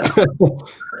 Yeah.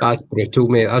 That's brutal,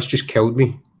 mate. That's just killed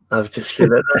me. I've just seen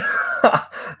it.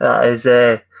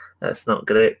 That's not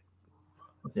great.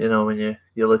 You know, when you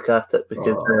look at it,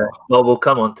 because we'll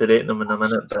come on to rating them in a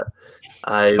minute, but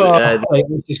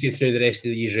let's just get through the rest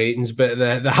of these ratings. But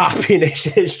the happiness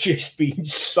has just been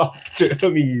sucked out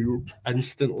of me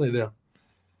instantly there.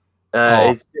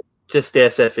 It's just the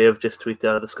SFA have just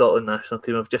tweeted, the Scotland national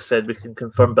team have just said we can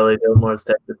confirm Billy Gilmour has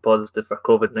tested positive for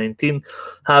COVID-19.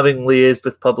 Having liaised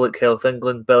with Public Health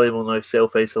England, Billy will now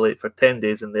self-isolate for 10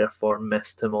 days and therefore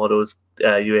miss tomorrow's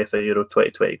UEFA Euro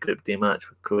 2020 Group D match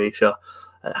with Croatia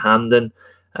at Hampden.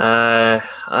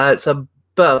 It's a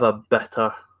bit of a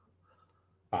bitter.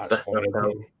 That's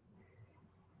horrible.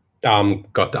 I'm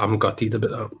gutted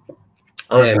about that.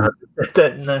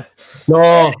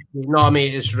 No,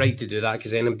 mate, it's right to do that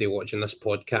because anybody watching this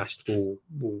podcast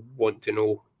will want to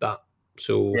know that.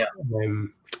 So, yeah,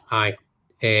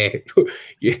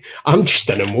 I'm just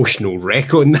an emotional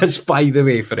wreck on this, by the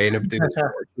way, for anybody that's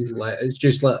watching. It's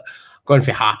just like going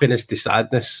from happiness to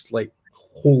sadness, like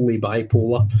wholly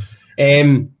bipolar.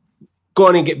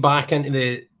 Going to get back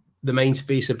into the mind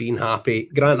space of being happy.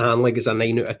 Grant Hanley is a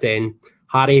 9 out of 10.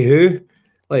 Harry who?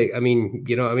 Like, I mean,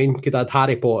 you know what I mean? Could have had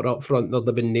Harry Potter up front, there'd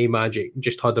have been no magic,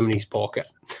 just had him in his pocket.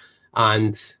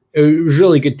 And it was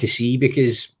really good to see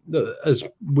because, as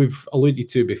we've alluded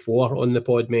to before on the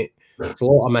pod, mate, there's a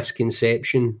lot of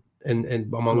misconception in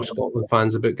among Scotland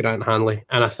fans about Grant Hanley.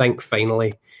 And I think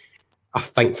finally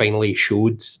he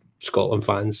showed Scotland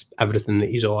fans everything that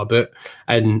he's all about.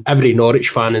 And every Norwich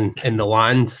fan in the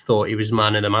land thought he was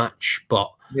man of the match, but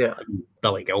yeah,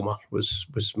 Billy Gilmour was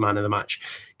man of the match.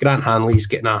 Grant Hanley's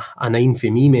getting a 9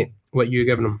 for me, mate. What are you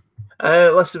giving him?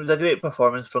 Listen, it was a great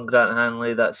performance from Grant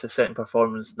Hanley. That's the second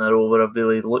performance in a row where I've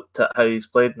really looked at how he's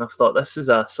played and I've thought this is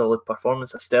a solid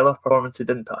performance, a stellar performance. He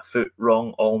didn't put a foot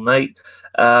wrong all night.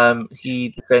 He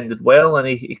defended well and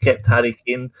he kept Harry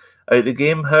Kane out of the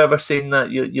game. However, saying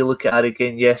that, you look at Harry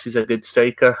Kane, yes, he's a good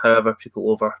striker. However,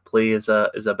 people overplay his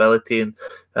ability and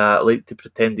like to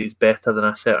pretend he's better than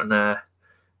a certain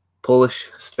Polish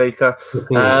striker.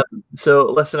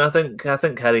 So listen, I think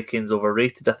Harry Kane's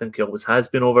overrated. I think he always has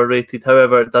been overrated.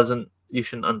 However, you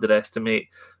shouldn't underestimate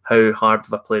how hard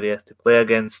of a player he is to play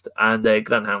against. And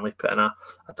Grant Hanley put in a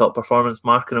top performance,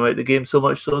 marking him out the game so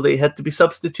much so that he had to be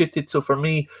substituted. So for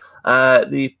me,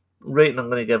 the rating I'm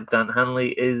going to give Grant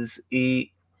Hanley is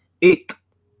a 8.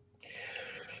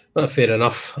 Fair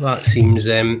enough. That seems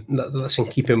that's in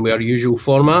keeping with our usual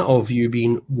format of you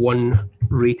being 1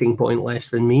 rating point less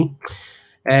than me.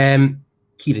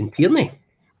 Kieran Tierney.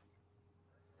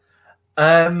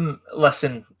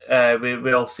 Listen,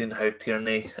 we all seen how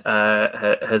Tierney,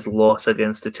 his loss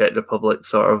against the Czech Republic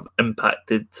sort of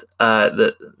impacted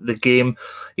the game.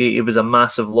 He was a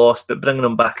massive loss, but bringing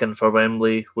him back in for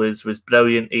Wembley was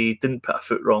brilliant. He didn't put a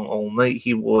foot wrong all night.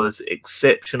 He was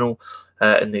exceptional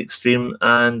in the extreme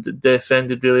and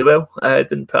defended really well.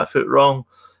 Didn't put a foot wrong.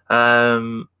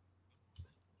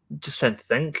 Just trying to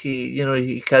think,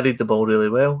 he carried the ball really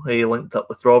well. He linked up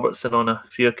with Robertson on a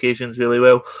few occasions really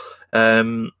well.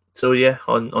 So yeah,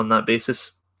 on that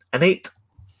basis, an 8.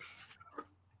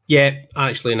 Yeah,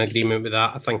 actually in agreement with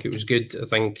that. I think it was good. I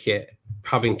think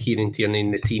having Kieran Tierney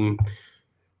in the team,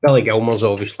 Billy Gilmour's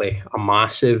obviously a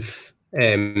massive,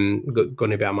 going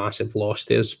to be a massive loss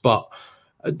to us, but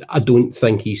I don't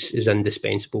think he's as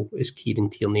indispensable as Kieran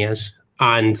Tierney is.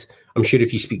 And I'm sure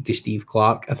if you speak to Steve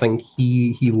Clarke, I think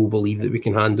he will believe that we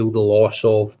can handle the loss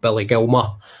of Billy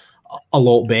Gilmour a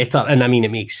lot better. And I mean,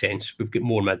 it makes sense. We've got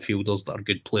more midfielders that are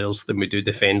good players than we do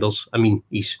defenders. I mean,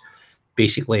 he's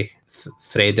basically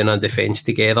threading a defence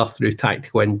together through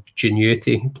tactical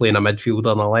ingenuity, playing a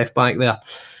midfielder and a left back there.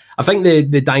 I think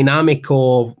the dynamic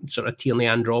of sort of Tierney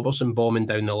and Robertson bombing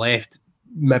down the left,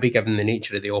 maybe given the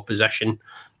nature of the opposition,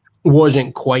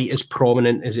 wasn't quite as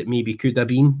prominent as it maybe could have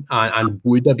been and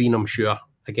would have been, I'm sure,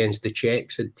 against the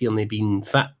Czechs had Tierney been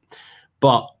fit.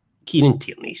 But Kieran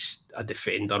Tierney's a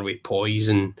defender with poise,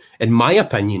 and in my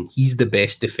opinion, he's the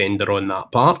best defender on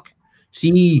that park.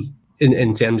 See,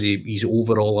 in terms of his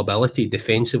overall ability,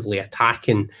 defensively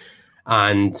attacking,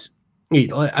 and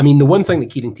I mean, the one thing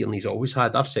that Kieran Tierney's always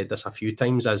had, I've said this a few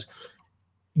times, is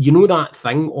that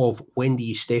thing of when do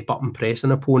you step up and press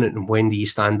an opponent and when do you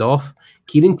stand off?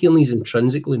 Kieran Tierney's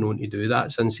intrinsically known to do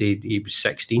that since he was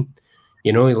 16.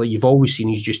 You've always seen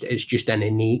it's just an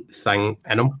innate thing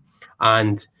in him.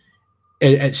 And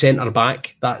at centre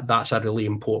back, that's a really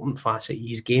important facet of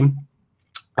his game.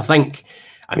 I think,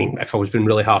 I mean, if I was being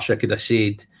really harsh, I could have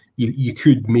said you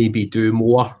could maybe do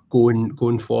more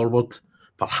going forward,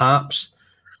 perhaps.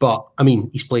 But I mean,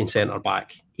 he's playing centre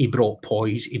back. He brought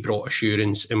poise, he brought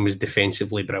assurance, and was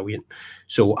defensively brilliant.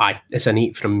 So, it's an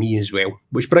 8 from me as well.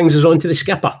 Which brings us on to the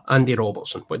skipper, Andy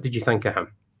Robertson. What did you think of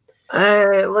him?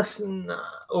 Listen.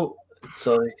 Oh,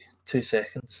 sorry. 2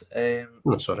 seconds.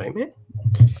 That's all right, mate.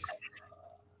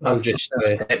 I've just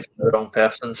texted the wrong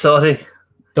person. Sorry.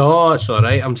 Oh, it's all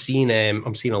right. I'm seeing a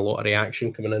lot of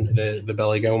reaction coming into the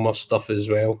Billy Gilmour stuff as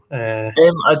well.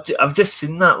 I've just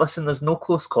seen that. Listen, there's no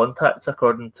close contacts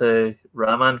according to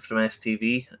Rahman from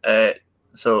STV.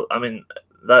 So I mean,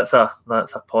 that's a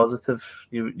positive.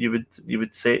 You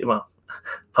would say, well,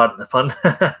 pardon the pun.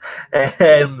 That's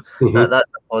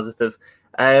a positive.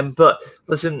 But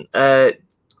listen.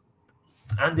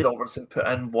 Andy Robertson put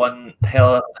in one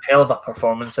hell of a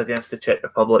performance against the Czech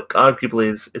Republic, arguably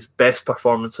his best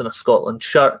performance in a Scotland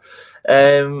shirt.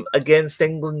 Against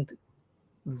England,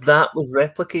 that was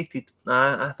replicated.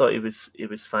 I thought he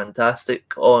was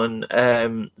fantastic on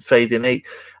Friday night,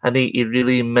 and he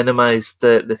really minimised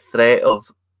the threat of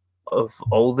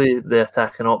all the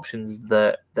attacking options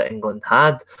that England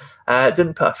had.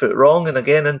 Didn't put a foot wrong, and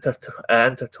again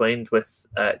intertwined with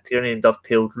Tierney and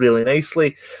dovetailed really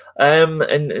nicely.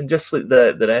 And just like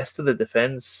the rest of the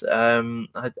defence,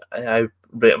 I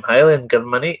rate him highly and give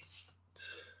him an 8.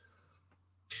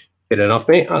 Fair enough,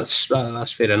 mate. That's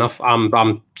fair enough.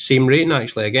 I'm same rating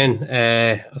actually. Again,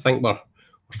 I think we're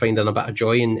finding a bit of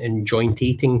joy in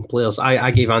jointating players.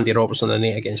 I gave Andy Robertson an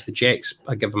 8 against the Czechs.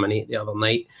 I give him an 8 the other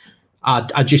night.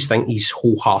 I just think he's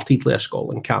wholeheartedly a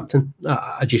Scotland captain.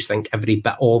 I just think every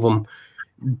bit of him,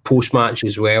 post-match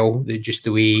as well, just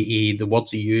the way the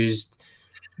words he used,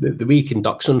 the way he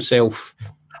conducts himself,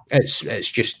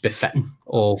 it's just befitting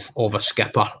of a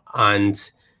skipper.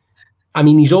 And I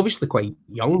mean, he's obviously quite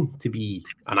young to be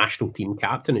a national team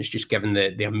captain. It's just given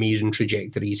the amazing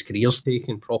trajectory his career's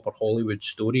taken, proper Hollywood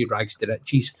story, rags to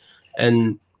riches.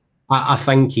 And I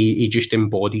think he just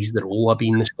embodies the role of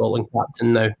being the Scotland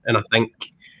captain now. And I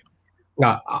think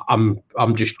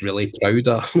I'm just really proud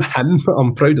of him.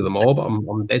 I'm proud of them all, but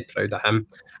I'm dead proud of him.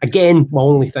 Again, my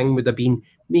only thing would have been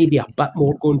maybe a bit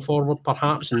more going forward,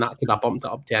 perhaps, and that could have bumped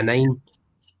it up to a 9.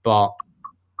 But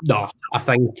no, I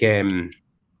think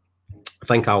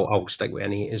I'll stick with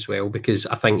an 8 as well, because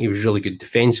I think he was really good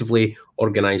defensively,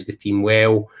 organised the team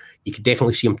well. You could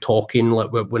definitely see him talking,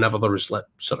 like whenever there was like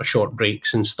sort of short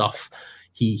breaks and stuff.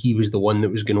 He was the one that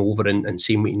was going over and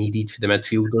saying what he needed for the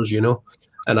midfielders,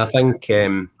 And I think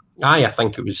I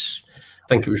think it was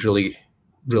really,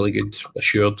 really good,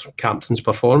 assured captain's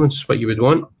performance. What you would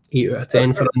want, 8 out of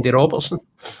 10 for Andy Robertson.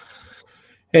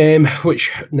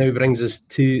 Which now brings us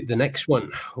to the next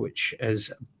one, which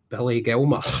is Billy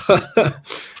Gilmour.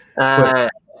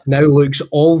 now looks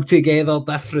altogether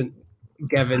different,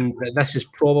 given that this is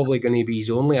probably going to be his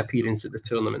only appearance at the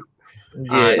tournament.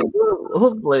 Yeah,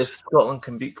 hopefully if Scotland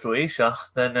can beat Croatia,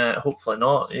 then hopefully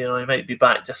not. You know, he might be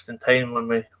back just in time when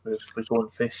we go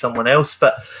and face someone else.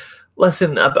 But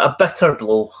listen, a bitter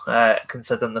blow,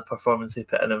 considering the performance he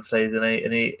put in on Friday night,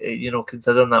 and he you know,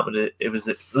 considering that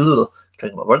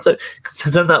trying my words out,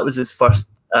 considering that was his first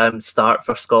start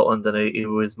for Scotland, and he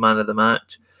was man of the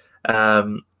match.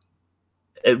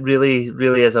 It really,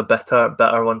 really is a bitter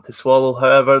one to swallow.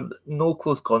 However, no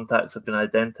close contacts have been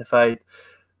identified,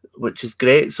 which is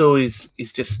great. So he's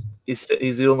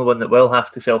the only one that will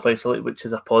have to self-isolate, which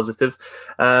is a positive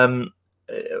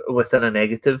within a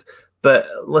negative. But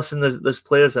listen, there's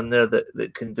players in there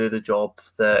that can do the job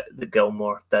that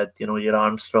Gilmour did. You know, your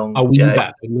Armstrong. A wee bit,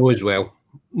 I know as well.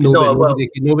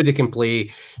 Nobody can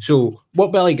play. So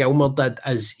what Billy Gilmour did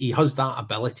is he has that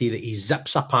ability that he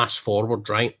zips a pass forward,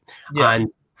 right? Yeah. And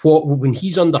when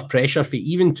he's under pressure for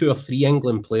even 2 or 3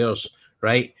 England players,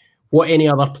 right? What any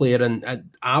other player, and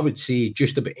I would say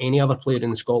just about any other player in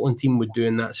the Scotland team would do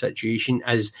in that situation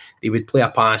is they would play a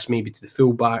pass maybe to the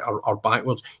fullback or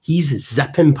backwards. He's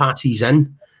zipping passes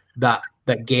in that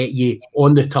get you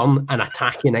on the turn and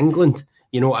attacking England.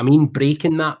 You know what I mean?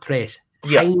 Breaking that press.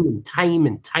 Time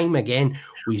and time again,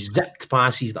 we zipped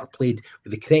passes that are played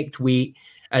with the correct weight,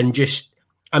 and just,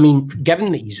 I mean,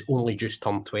 given that he's only just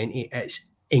turned 20, it's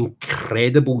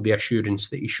incredible the assurance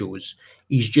that he shows.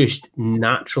 He's just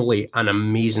naturally an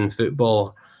amazing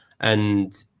footballer,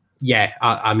 and yeah,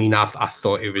 I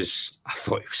thought it was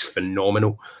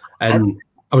phenomenal, and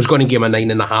I was going to give him a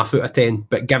 9.5 out of 10,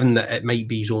 but given that it might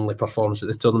be his only performance at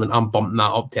the tournament, I'm bumping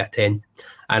that up to a 10.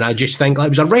 And I just think it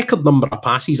was a record number of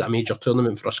passes at a major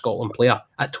tournament for a Scotland player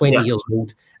at 20 years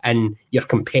old, in your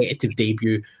competitive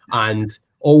debut and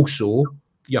also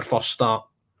your first start.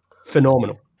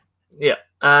 Phenomenal. Yeah.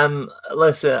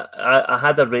 Listen, I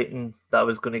had a rating that I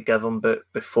was going to give him, but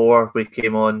before we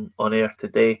came on air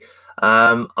today,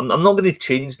 I'm not going to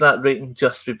change that rating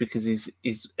just because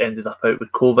he's ended up out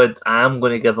with COVID. I am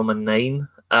going to give him a 9.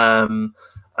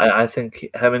 I think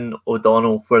him and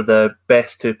O'Donnell were the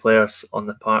best 2 players on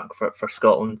the park for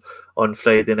Scotland on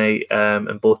Friday night,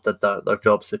 and both did their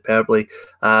job superbly.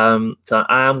 So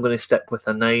I am going to stick with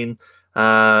a 9.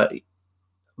 But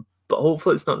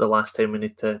hopefully it's not the last time we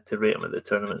need to rate him at the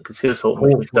tournament, because here's hoping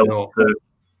we can still go through.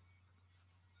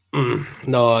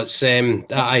 No,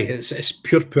 it's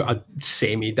pure put a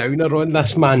semi-downer on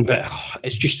this man, but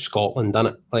it's just Scotland, isn't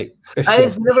it? Like, if you're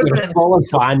a Scotland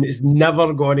fan, it's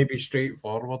never going to be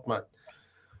straightforward, man.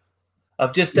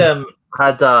 I've just had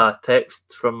a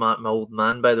text from my old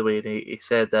man, by the way, and he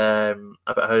said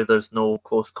about how there's no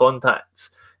close contacts,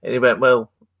 and he went,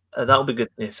 well, that'll be good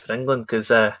news for England, because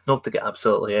nobody get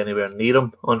absolutely anywhere near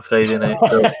him on Friday night,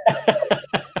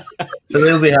 so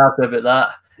they'll be happy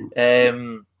about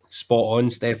that. Spot on,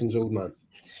 Stefan's old man.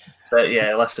 But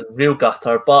yeah, listen, real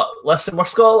gutter. But listen, we're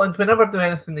Scotland. We never do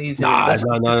anything easy.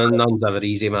 None's ever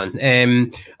easy, man.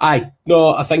 I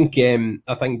think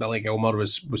Billy Gilmour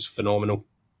was phenomenal,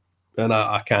 and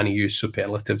I can't use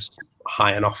superlatives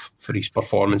high enough for his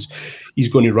performance. He's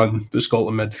going to run the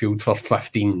Scotland midfield for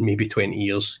 15, maybe 20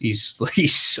 years.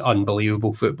 He's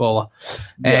unbelievable footballer.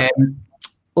 Yeah.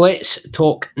 Let's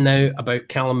talk now about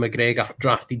Callum McGregor,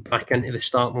 drafted back into the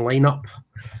starting lineup.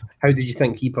 How did you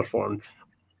think he performed?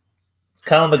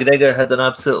 Callum McGregor had an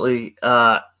absolutely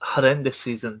horrendous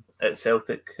season at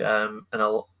Celtic, and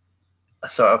a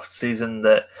sort of season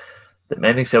that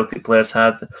many Celtic players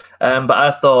had. But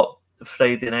I thought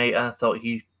Friday night,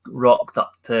 he rocked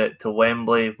up to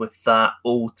Wembley with that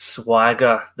old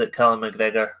swagger that Callum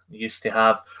McGregor used to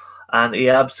have, and he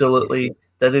absolutely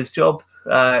did his job.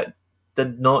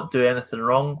 Did not do anything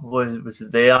wrong, was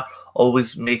there,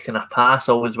 always making a pass,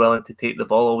 always willing to take the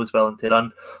ball, always willing to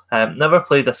run. Never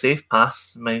played a safe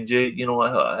pass, mind you. You know,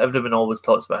 everyone always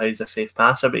talks about how he's a safe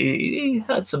passer, but he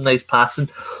had some nice passing,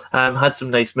 had some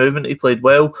nice movement, he played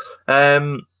well.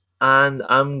 And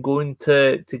I'm going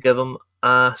to give him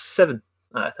a 7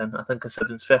 out of 10. I think a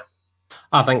 7's fair.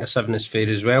 I think a 7 is fair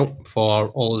as well, for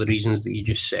all of the reasons that you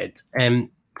just said. John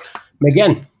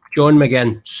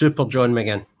McGinn, super John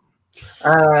McGinn.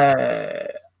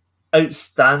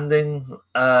 Outstanding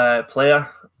player,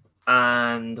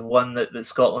 and one that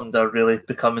Scotland are really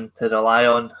becoming to rely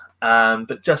on.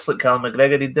 But just like Callum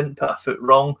McGregor, he didn't put a foot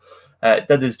wrong.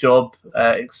 Did his job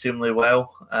extremely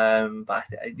well. But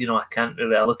I can't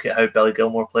really. I look at how Billy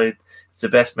Gilmour played. He's the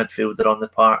best midfielder on the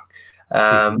park.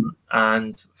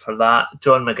 And for that,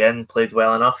 John McGinn played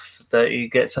well enough that he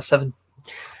gets a 7.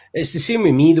 It's the same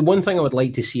with me. The one thing I would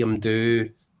like to see him do,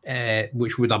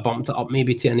 which would have bumped it up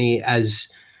maybe to an 8, is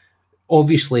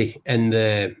obviously in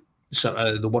the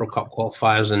World Cup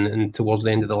qualifiers and towards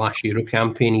the end of the last Euro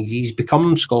campaign, he's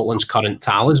become Scotland's current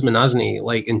talisman, hasn't he?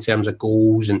 Like in terms of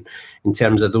goals and in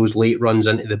terms of those late runs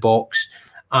into the box.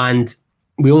 And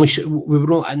we were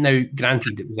now,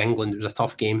 granted it was England, it was a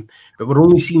tough game, but we're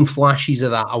only seeing flashes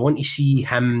of that. I want to see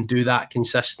him do that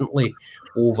consistently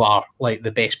over like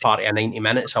the best part of 90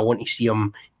 minutes. I want to see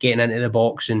him getting into the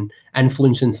box and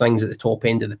influencing things at the top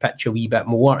end of the pitch a wee bit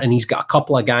more. And he's got a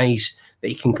couple of guys that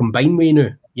he can combine with now,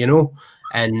 you know,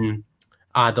 and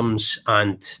Adams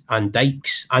and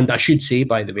Dykes. And I should say,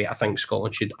 by the way, I think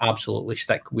Scotland should absolutely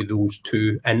stick with those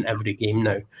two in every game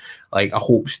now. Like, I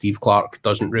hope Steve Clarke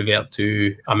doesn't revert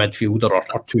to a midfielder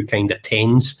or two kind of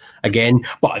tens again.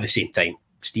 But at the same time,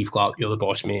 Steve Clarke, you're the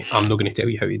boss, mate. I'm not going to tell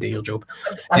you how to do your job.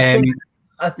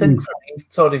 I think for me,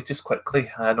 sorry, just quickly,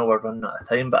 I know we're running out of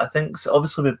time, but I think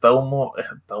obviously with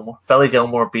Billy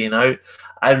Gilmour being out,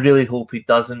 I really hope he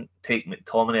doesn't take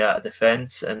McTominay out of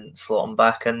defence and slot him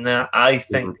back in there. I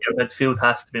think your midfield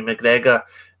has to be McGregor,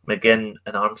 McGinn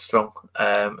and Armstrong.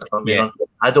 If I'm being honest.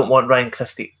 I don't want Ryan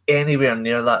Christie anywhere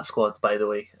near that squad, by the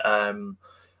way. I'm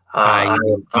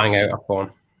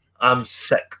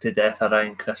sick to death of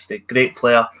Ryan Christie. Great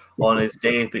player on his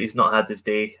day, but he's not had his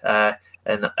day.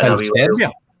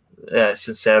 Serbia. It's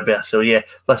in Serbia. So, yeah,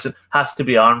 listen, has to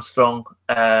be Armstrong.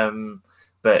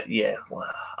 But, yeah,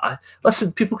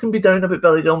 listen, people can be down about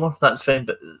Billy Gilmour. That's fine,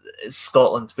 but it's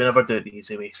Scotland. We never do it the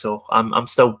easy way. So I'm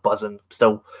still buzzing,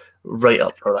 still right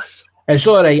up for this. It's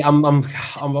all right.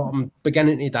 I'm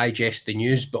beginning to digest the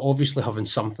news, but obviously having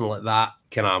something like that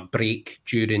kind of break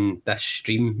during this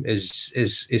stream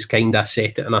is kind of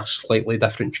set it in a slightly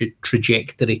different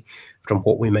trajectory from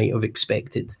what we might have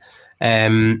expected.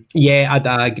 I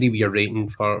agree with your rating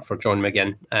for John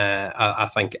McGinn. I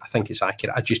think it's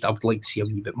accurate. I would like to see a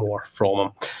wee bit more from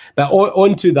him. But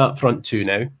on to that front too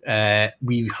now.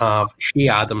 We have Che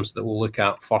Adams that we'll look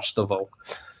at first of all.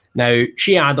 Now,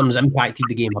 Che Adams impacted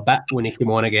the game a bit when he came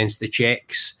on against the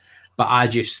Czechs, but I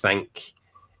just think,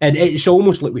 and it's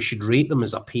almost like we should rate them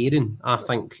as a pairing, I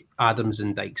think, Adams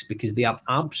and Dykes, because they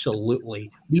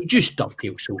just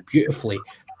dovetail so beautifully.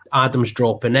 Adams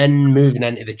dropping in, moving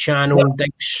into the channel,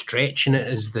 Dykes stretching it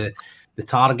as the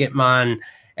target man.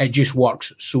 It just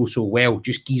works so well.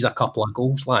 Just gives a couple of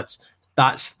goals, lads.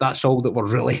 That's all that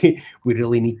we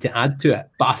really need to add to it.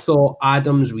 But I thought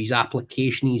Adams, with his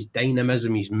application, his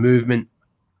dynamism, his movement,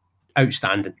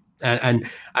 outstanding, and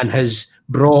has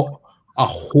brought a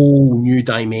whole new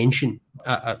dimension.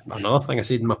 Another thing I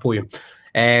said in my poem,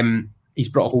 he's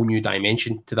brought a whole new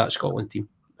dimension to that Scotland team,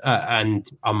 and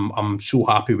I'm so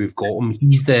happy we've got him.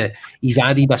 He's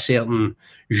added a certain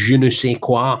je ne sais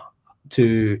quoi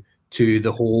to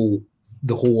the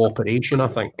whole operation, I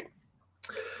think.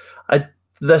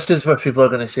 This is where people are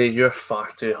going to say you're far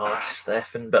too harsh,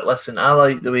 Stefan. But listen, I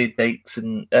like the way Dykes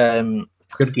and I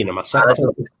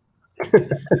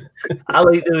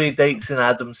like the way Dykes and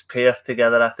Adams pair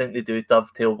together. I think they do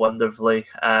dovetail wonderfully.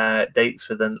 Dykes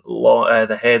with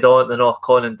the head on, the knock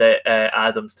on, and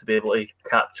Adams to be able to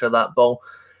capture that ball.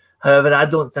 However, I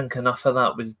don't think enough of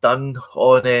that was done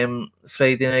on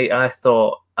Friday night. I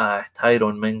thought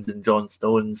Tyrone Mings and John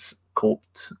Stones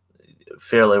coped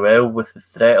fairly well with the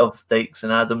threat of Dykes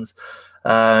and Adams.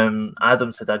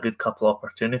 Adams had a good couple of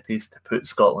opportunities to put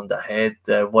Scotland ahead.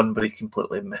 One where he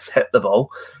completely mishit the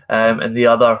ball, and the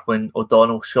other when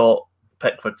O'Donnell shot,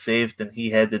 Pickford saved, and he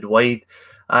headed wide.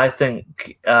 I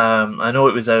think I know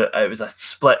it was a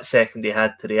split second he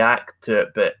had to react to it,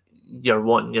 but you're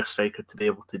wanting your striker to be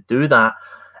able to do that.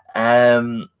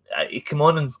 He came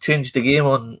on and changed the game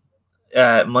on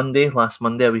last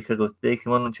Monday, a week ago today. He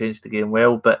came on and changed the game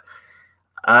well, but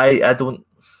I don't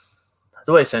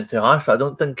want to sound too harsh, but I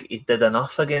don't think he did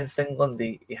enough against England.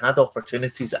 He had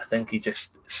opportunities. I think he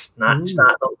just snatched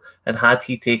at them. And had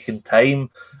he taken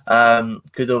time, had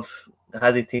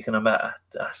he taken a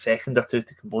second or two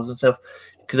to compose himself,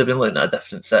 could have been looking at a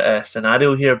different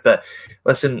scenario here. But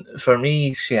listen, for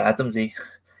me, Che Adams, people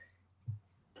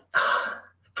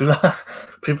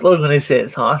are going to say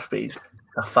it's harsh, but he's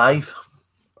a 5.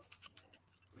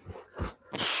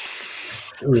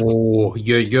 Oh,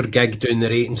 your gig doing the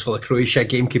ratings for the Croatia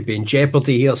game could be in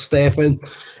jeopardy here, Stefan.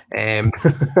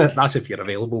 That's if you're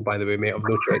available, by the way, mate. I've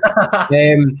no check.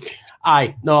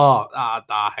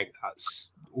 I think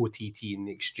that's OTT in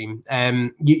the extreme.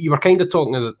 You were kind of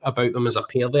talking about them as a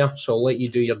pair there, so I'll let you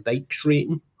do your Dykes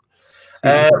rating.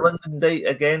 Lyndon Dykes,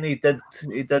 again, he did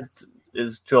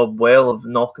his job well of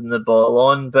knocking the ball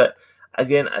on, but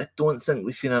again, I don't think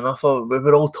we've seen enough of it. We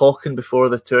were all talking before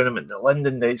the tournament that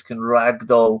Lyndon Dykes can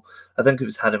ragdoll. I think it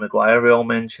was Harry Maguire we all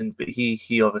mentioned, but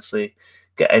he obviously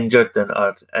get injured and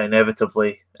or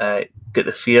inevitably get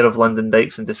the fear of Lyndon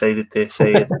Dykes and decided to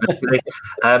say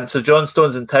so John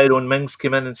Stones and Tyrone Mings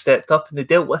came in and stepped up, and they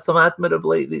dealt with him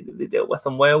admirably. They dealt with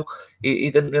him well. He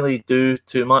didn't really do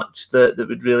too much that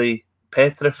would really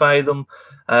petrify them.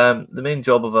 The main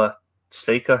job of a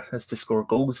striker is to score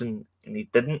goals, and he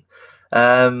didn't.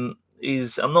 I'm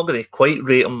not going to quite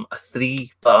rate him a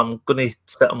 3, but I'm going to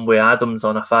sit him with Adams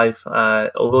on a 5.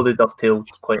 Although they dovetailed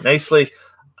quite nicely,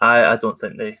 I don't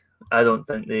think they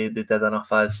did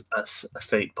enough as a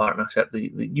strike partnership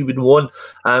that you would want.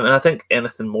 And I think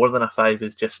anything more than a 5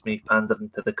 is just me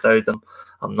pandering to the crowd.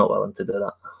 I'm not willing to do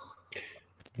that.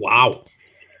 Wow.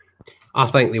 I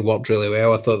think they worked really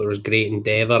well. I thought there was great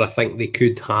endeavour. I think there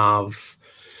could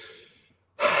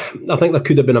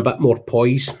have been a bit more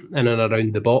poise in and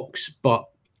around the box, but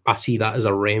I see that as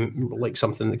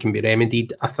something that can be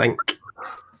remedied. I think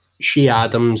Shea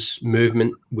Adams'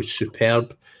 movement was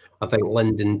superb. I think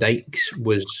Lyndon Dykes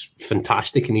was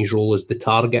fantastic in his role as the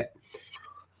target.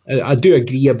 I do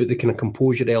agree about the kind of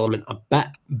composure element a bit,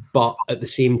 but at the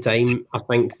same time, I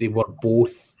think they were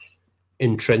both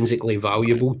intrinsically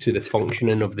valuable to the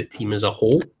functioning of the team as a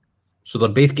whole. So they're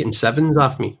both getting 7s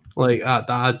off me. Like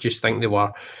I just think they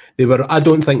were. I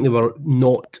don't think they were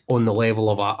not on the level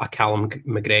of a Callum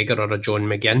McGregor or a John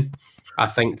McGinn. I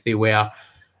think they were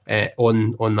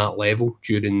on that level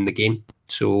during the game.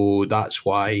 So that's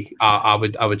why I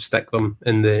would stick them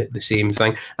in the same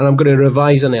thing. And I'm going to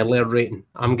revise an earlier rating.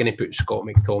 I'm going to put Scott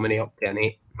McTominay up to an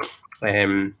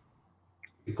 8.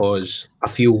 Because I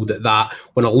feel that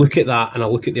when I look at that and I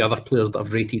look at the other players that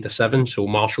I've rated a 7, so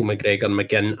Marshall, McGregor,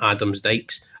 McGinn, Adams,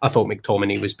 Dykes, I thought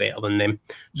McTominay was better than them.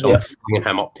 So I'm bringing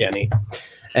him up to an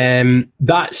 8.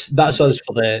 That's us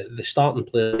for the starting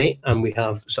player, mate. And we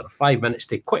have sort of 5 minutes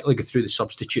to quickly go through the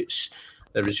substitutes.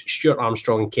 There was Stuart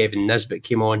Armstrong and Kevin Nisbet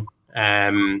came on.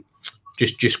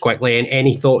 Just quickly,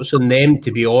 any thoughts on them?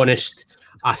 To be honest,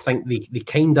 I think they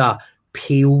kind of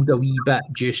paled a wee bit,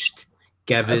 just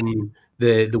given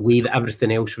the way that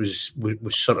everything else was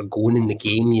sort of going in the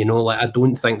game. You know, like I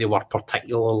don't think they were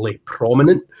particularly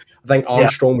prominent. I think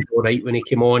Armstrong was all right when he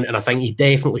came on, and I think he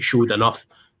definitely showed enough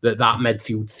that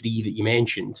midfield 3 that you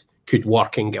mentioned could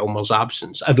work in Gilmour's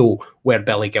absence. Although, were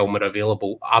Billy Gilmour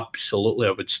available, absolutely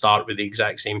I would start with the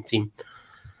exact same team.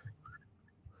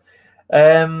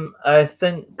 I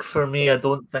think for me, I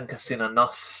don't think I've seen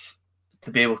enough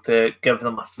to be able to give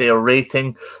them a fair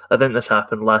rating. I think this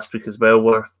happened last week as well,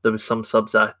 where there was some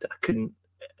subs that I couldn't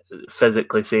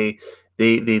physically say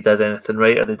they did anything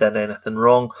right or they did anything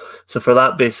wrong. So for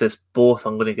that basis,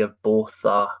 I'm going to give both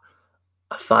a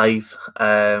 5.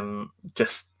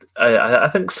 I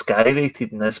think Sky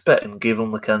rated Nisbet and gave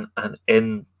him like an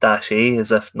N-A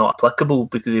as if not applicable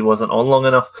because he wasn't on long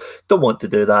enough. Don't want to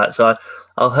do that, so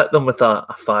I'll hit them with a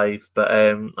 5. But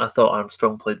I thought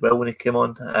Armstrong played well when he came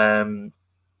on.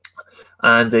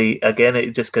 And again,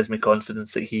 it just gives me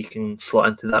confidence that he can slot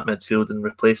into that midfield and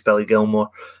replace Billy Gilmour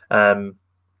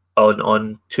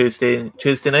on Tuesday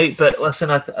night. But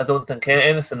listen, I don't think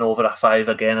anything over a 5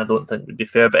 again, I don't think would be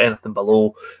fair, but anything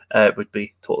below would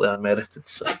be totally unmerited.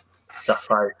 So it's a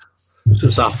 5. So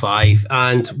it's a 5.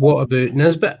 And what about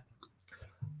Nisbet?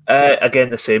 Again,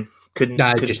 the same.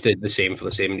 I just did the same for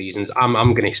the same reasons. I'm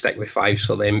going to stick with 5s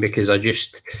for them because I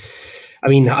didn't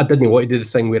want to do the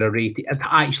thing where I rated.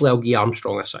 Actually, I'll give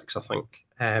Armstrong a 6, I think.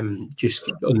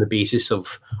 Just on the basis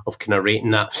of kind of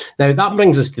rating that. Now, that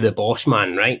brings us to the boss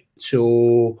man, right?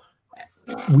 So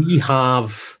we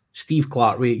have Steve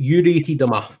Clarke. You rated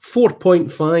him a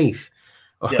 4.5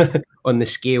 on the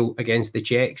scale against the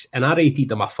Czechs, and I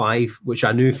rated him a 5, which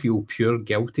I now feel pure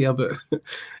guilty about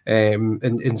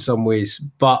in some ways.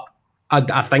 But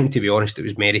I think, to be honest, it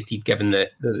was merited given the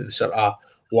sort of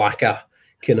lack of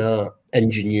kind of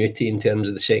ingenuity in terms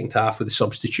of the second half with the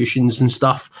substitutions and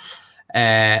stuff.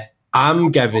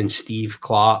 I'm giving Steve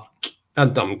Clarke,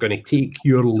 and I'm going to take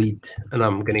your lead, and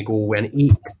I'm going to go with an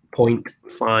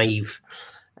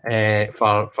 8.5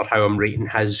 for how I'm rating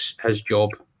his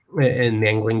job in the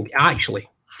England. Actually,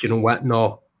 do you know what?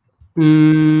 No,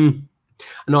 I'm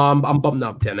bumping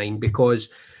up to a 9 because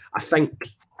I think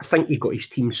he got his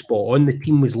team spot on. The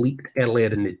team was leaked earlier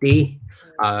in the day,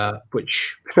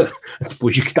 which I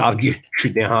suppose you could argue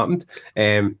shouldn't have happened.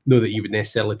 Not that you would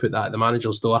necessarily put that at the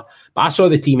manager's door. But I saw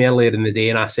the team earlier in the day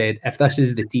and I said, if this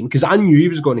is the team, because I knew he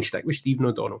was going to stick with Stephen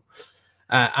O'Donnell.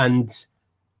 And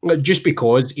just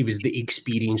because he was the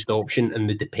experienced option and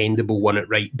the dependable one at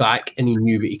right back, and he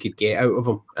knew what he could get out of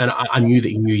him. And I knew that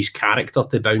he knew his character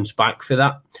to bounce back for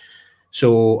that.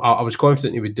 So I was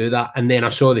confident he would do that. And then I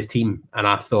saw the team and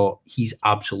I thought, he's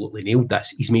absolutely nailed this.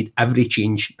 He's made every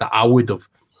change that I would have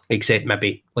except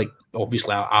maybe, like,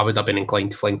 obviously I would have been inclined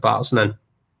to fling Patterson in.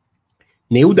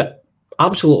 Nailed it.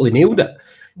 Absolutely nailed it.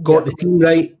 Got the team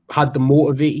right, had them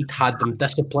motivated, had them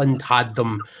disciplined, had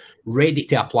them ready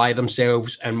to apply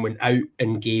themselves, and went out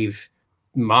and gave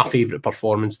my favourite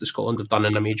performance that Scotland have done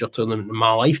in a major tournament in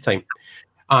my lifetime.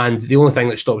 And the only thing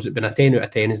that stops it being a 10 out of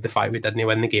 10 is the fact we didn't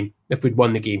win the game. If we'd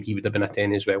won the game, he would have been a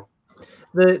 10 as well.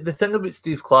 The thing about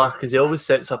Steve Clarke is he always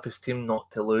sets up his team not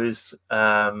to lose,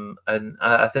 and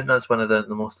I think that's one of the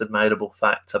most admirable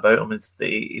facts about him, is that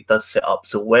he does set up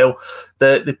so well.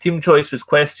 The team choice was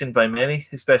questioned by many,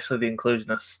 especially the inclusion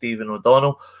of Stephen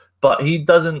O'Donnell, but he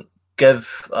doesn't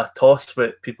give a toss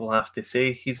what people have to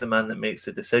say. He's the man that makes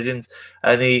the decisions,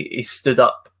 and he stood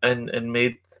up and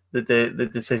made the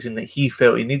decision that he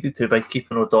felt he needed to by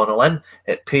keeping O'Donnell in.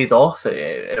 It paid off.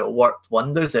 It worked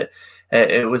wonders.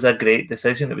 It was a great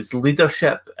decision. It was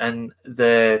leadership and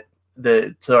the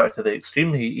sort of to the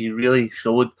extreme. He really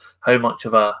showed how much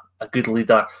of a good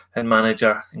leader and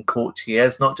manager and coach he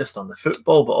is, not just on the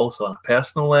football, but also on a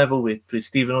personal level with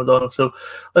Stephen O'Donnell. So,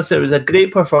 listen, it was a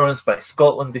great performance by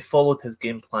Scotland. They followed his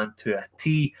game plan to a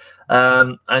T.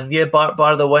 And yeah,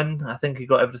 bar the win, I think he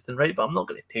got everything right, but I'm not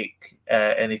going to take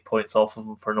any points off of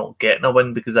him for not getting a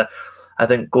win, because I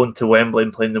think going to Wembley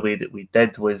and playing the way that we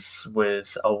did was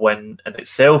a win in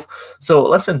itself. So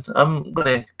listen, I'm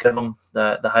going to give him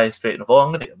the highest rating of all. I'm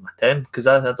going to give him a 10, because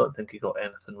I don't think he got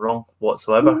anything wrong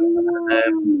whatsoever.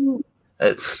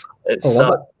 It's a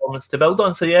performance to build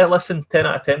on. So yeah, listen, 10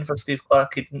 out of 10 for Steve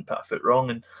Clarke. He didn't put a foot wrong,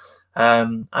 and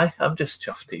I'm just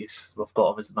chuffed we've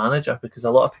got him as manager, because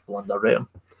a lot of people underrate him.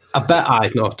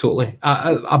 Totally.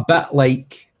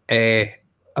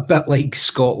 A bit like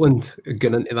Scotland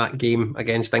going into that game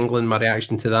against England, my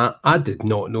reaction to that, I did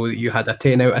not know that you had a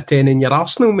 10 out of 10 in your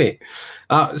arsenal, mate.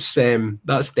 That's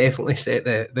definitely set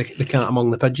the cat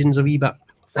among the pigeons a wee bit,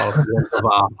 for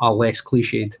a less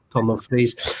cliched turn of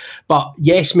phrase. But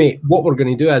yes, mate, what we're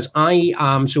going to do is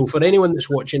so for anyone that's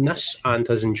watching this and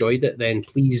has enjoyed it, then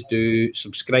please do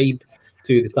subscribe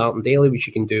to the Tartan Daily, which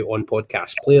you can do on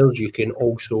podcast players. You can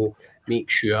also make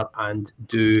sure and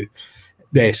do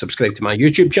subscribe to my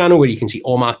YouTube channel, where you can see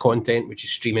all my content, which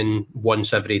is streaming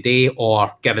once every day, or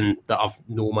given that I've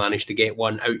no managed to get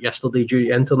one out yesterday due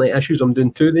to internet issues, I'm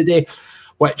doing 2 a day,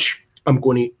 which I'm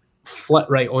going to flit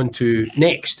right on to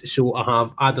next. So I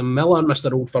have Adam Miller,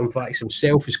 Mr. Old Firm Facts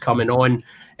himself, is coming on,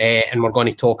 and we're going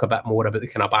to talk a bit more about the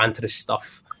kind of banterous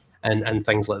stuff and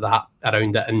things like that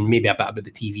around it, and maybe a bit about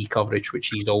the TV coverage, which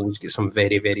he's always got some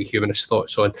very, very humorous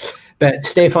thoughts on. But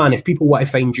Stefan, if people want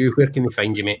to find you, where can they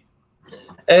find you, mate?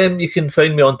 You can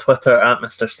find me on Twitter at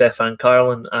Mr. Stefan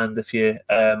Carlin, and if you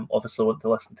obviously want to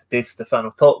listen to Dave Stefano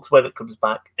Talks when it comes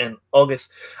back in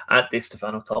August, at Dave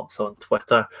Stefano Talks on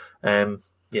Twitter.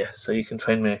 So you can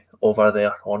find me over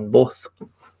there on both.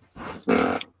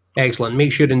 Excellent.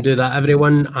 Make sure and do that,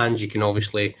 everyone, and you can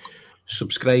obviously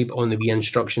subscribe on the wee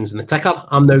instructions in the ticker.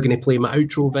 I'm now going to play my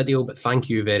outro video, but thank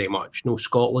you very much. No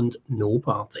Scotland, no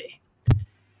party.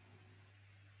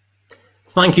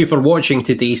 Thank you for watching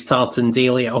today's Tartan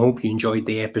Daily. I hope you enjoyed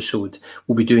the episode.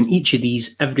 We'll be doing each of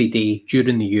these every day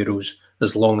during the Euros,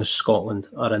 as long as Scotland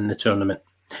are in the tournament.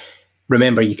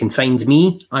 Remember, you can find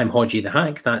me. I'm Hodgie the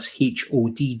Hack. That's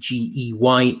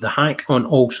HODGEY the Hack on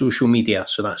all social media.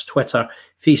 So that's Twitter,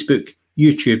 Facebook,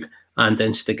 YouTube, and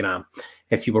Instagram.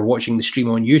 If you were watching the stream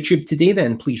on YouTube today,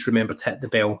 then please remember to hit the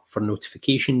bell for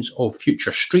notifications of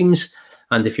future streams.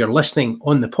 And if you're listening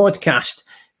on the podcast,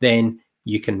 then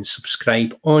you can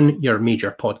subscribe on your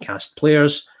major podcast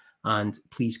players, and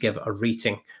please give a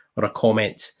rating or a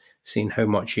comment saying how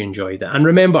much you enjoyed it. And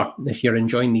remember, if you're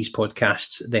enjoying these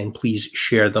podcasts, then please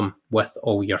share them with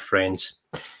all your friends.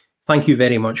 Thank you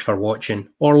very much for watching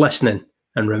or listening.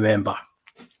 And remember,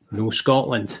 no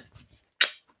Scotland,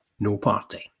 no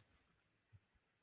party.